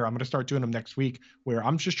on Twitter. I'm going to start doing them next week, where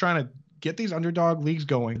I'm just trying to get these Underdog leagues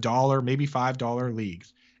going, $1, maybe $5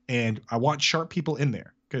 leagues. And I want sharp people in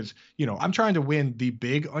there. Because, you know, I'm trying to win the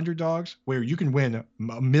big underdogs where you can win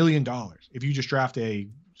 $1 million if you just draft a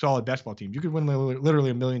solid best ball team. You could win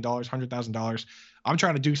literally $1 million, $100,000. I'm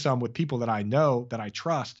trying to do some with people that I know, that I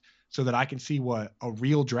trust, so that I can see what a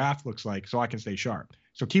real draft looks like, so I can stay sharp.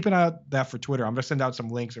 So keep an eye out that for Twitter. I'm going to send out some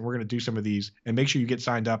links, and we're going to do some of these, and make sure you get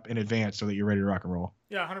signed up in advance so that you're ready to rock and roll.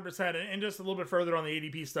 Yeah, 100%. And just a little bit further on the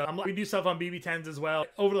ADP stuff, we do stuff on BB10s as well.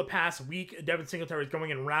 Over the past week, Devin Singletary is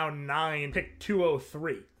going in round 9, pick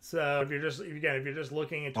 203. So if you're just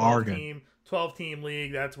looking at 12-team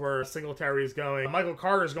league, that's where Singletary is going. Michael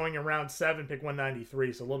Carter is going in round 7, pick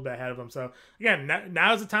 193, so a little bit ahead of him. So again,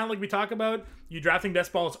 now's the time, like we talk about, you drafting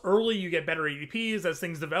best balls early, you get better ADPs. As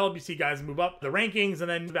things develop, you see guys move up the rankings, and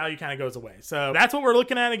then the value kind of goes away. So that's what we're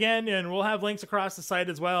looking at again, and we'll have links across the site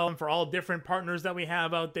as well, and for all different partners that we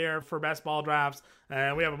have out there for best ball drafts.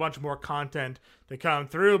 And we have a bunch more content to come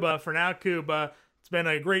through. But for now, Coop, it's been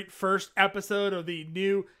a great first episode of the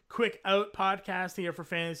new Quick Out podcast here for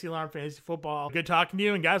Fantasy Alarm Fantasy Football. Good talking to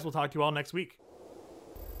you, and guys, we'll talk to you all next week.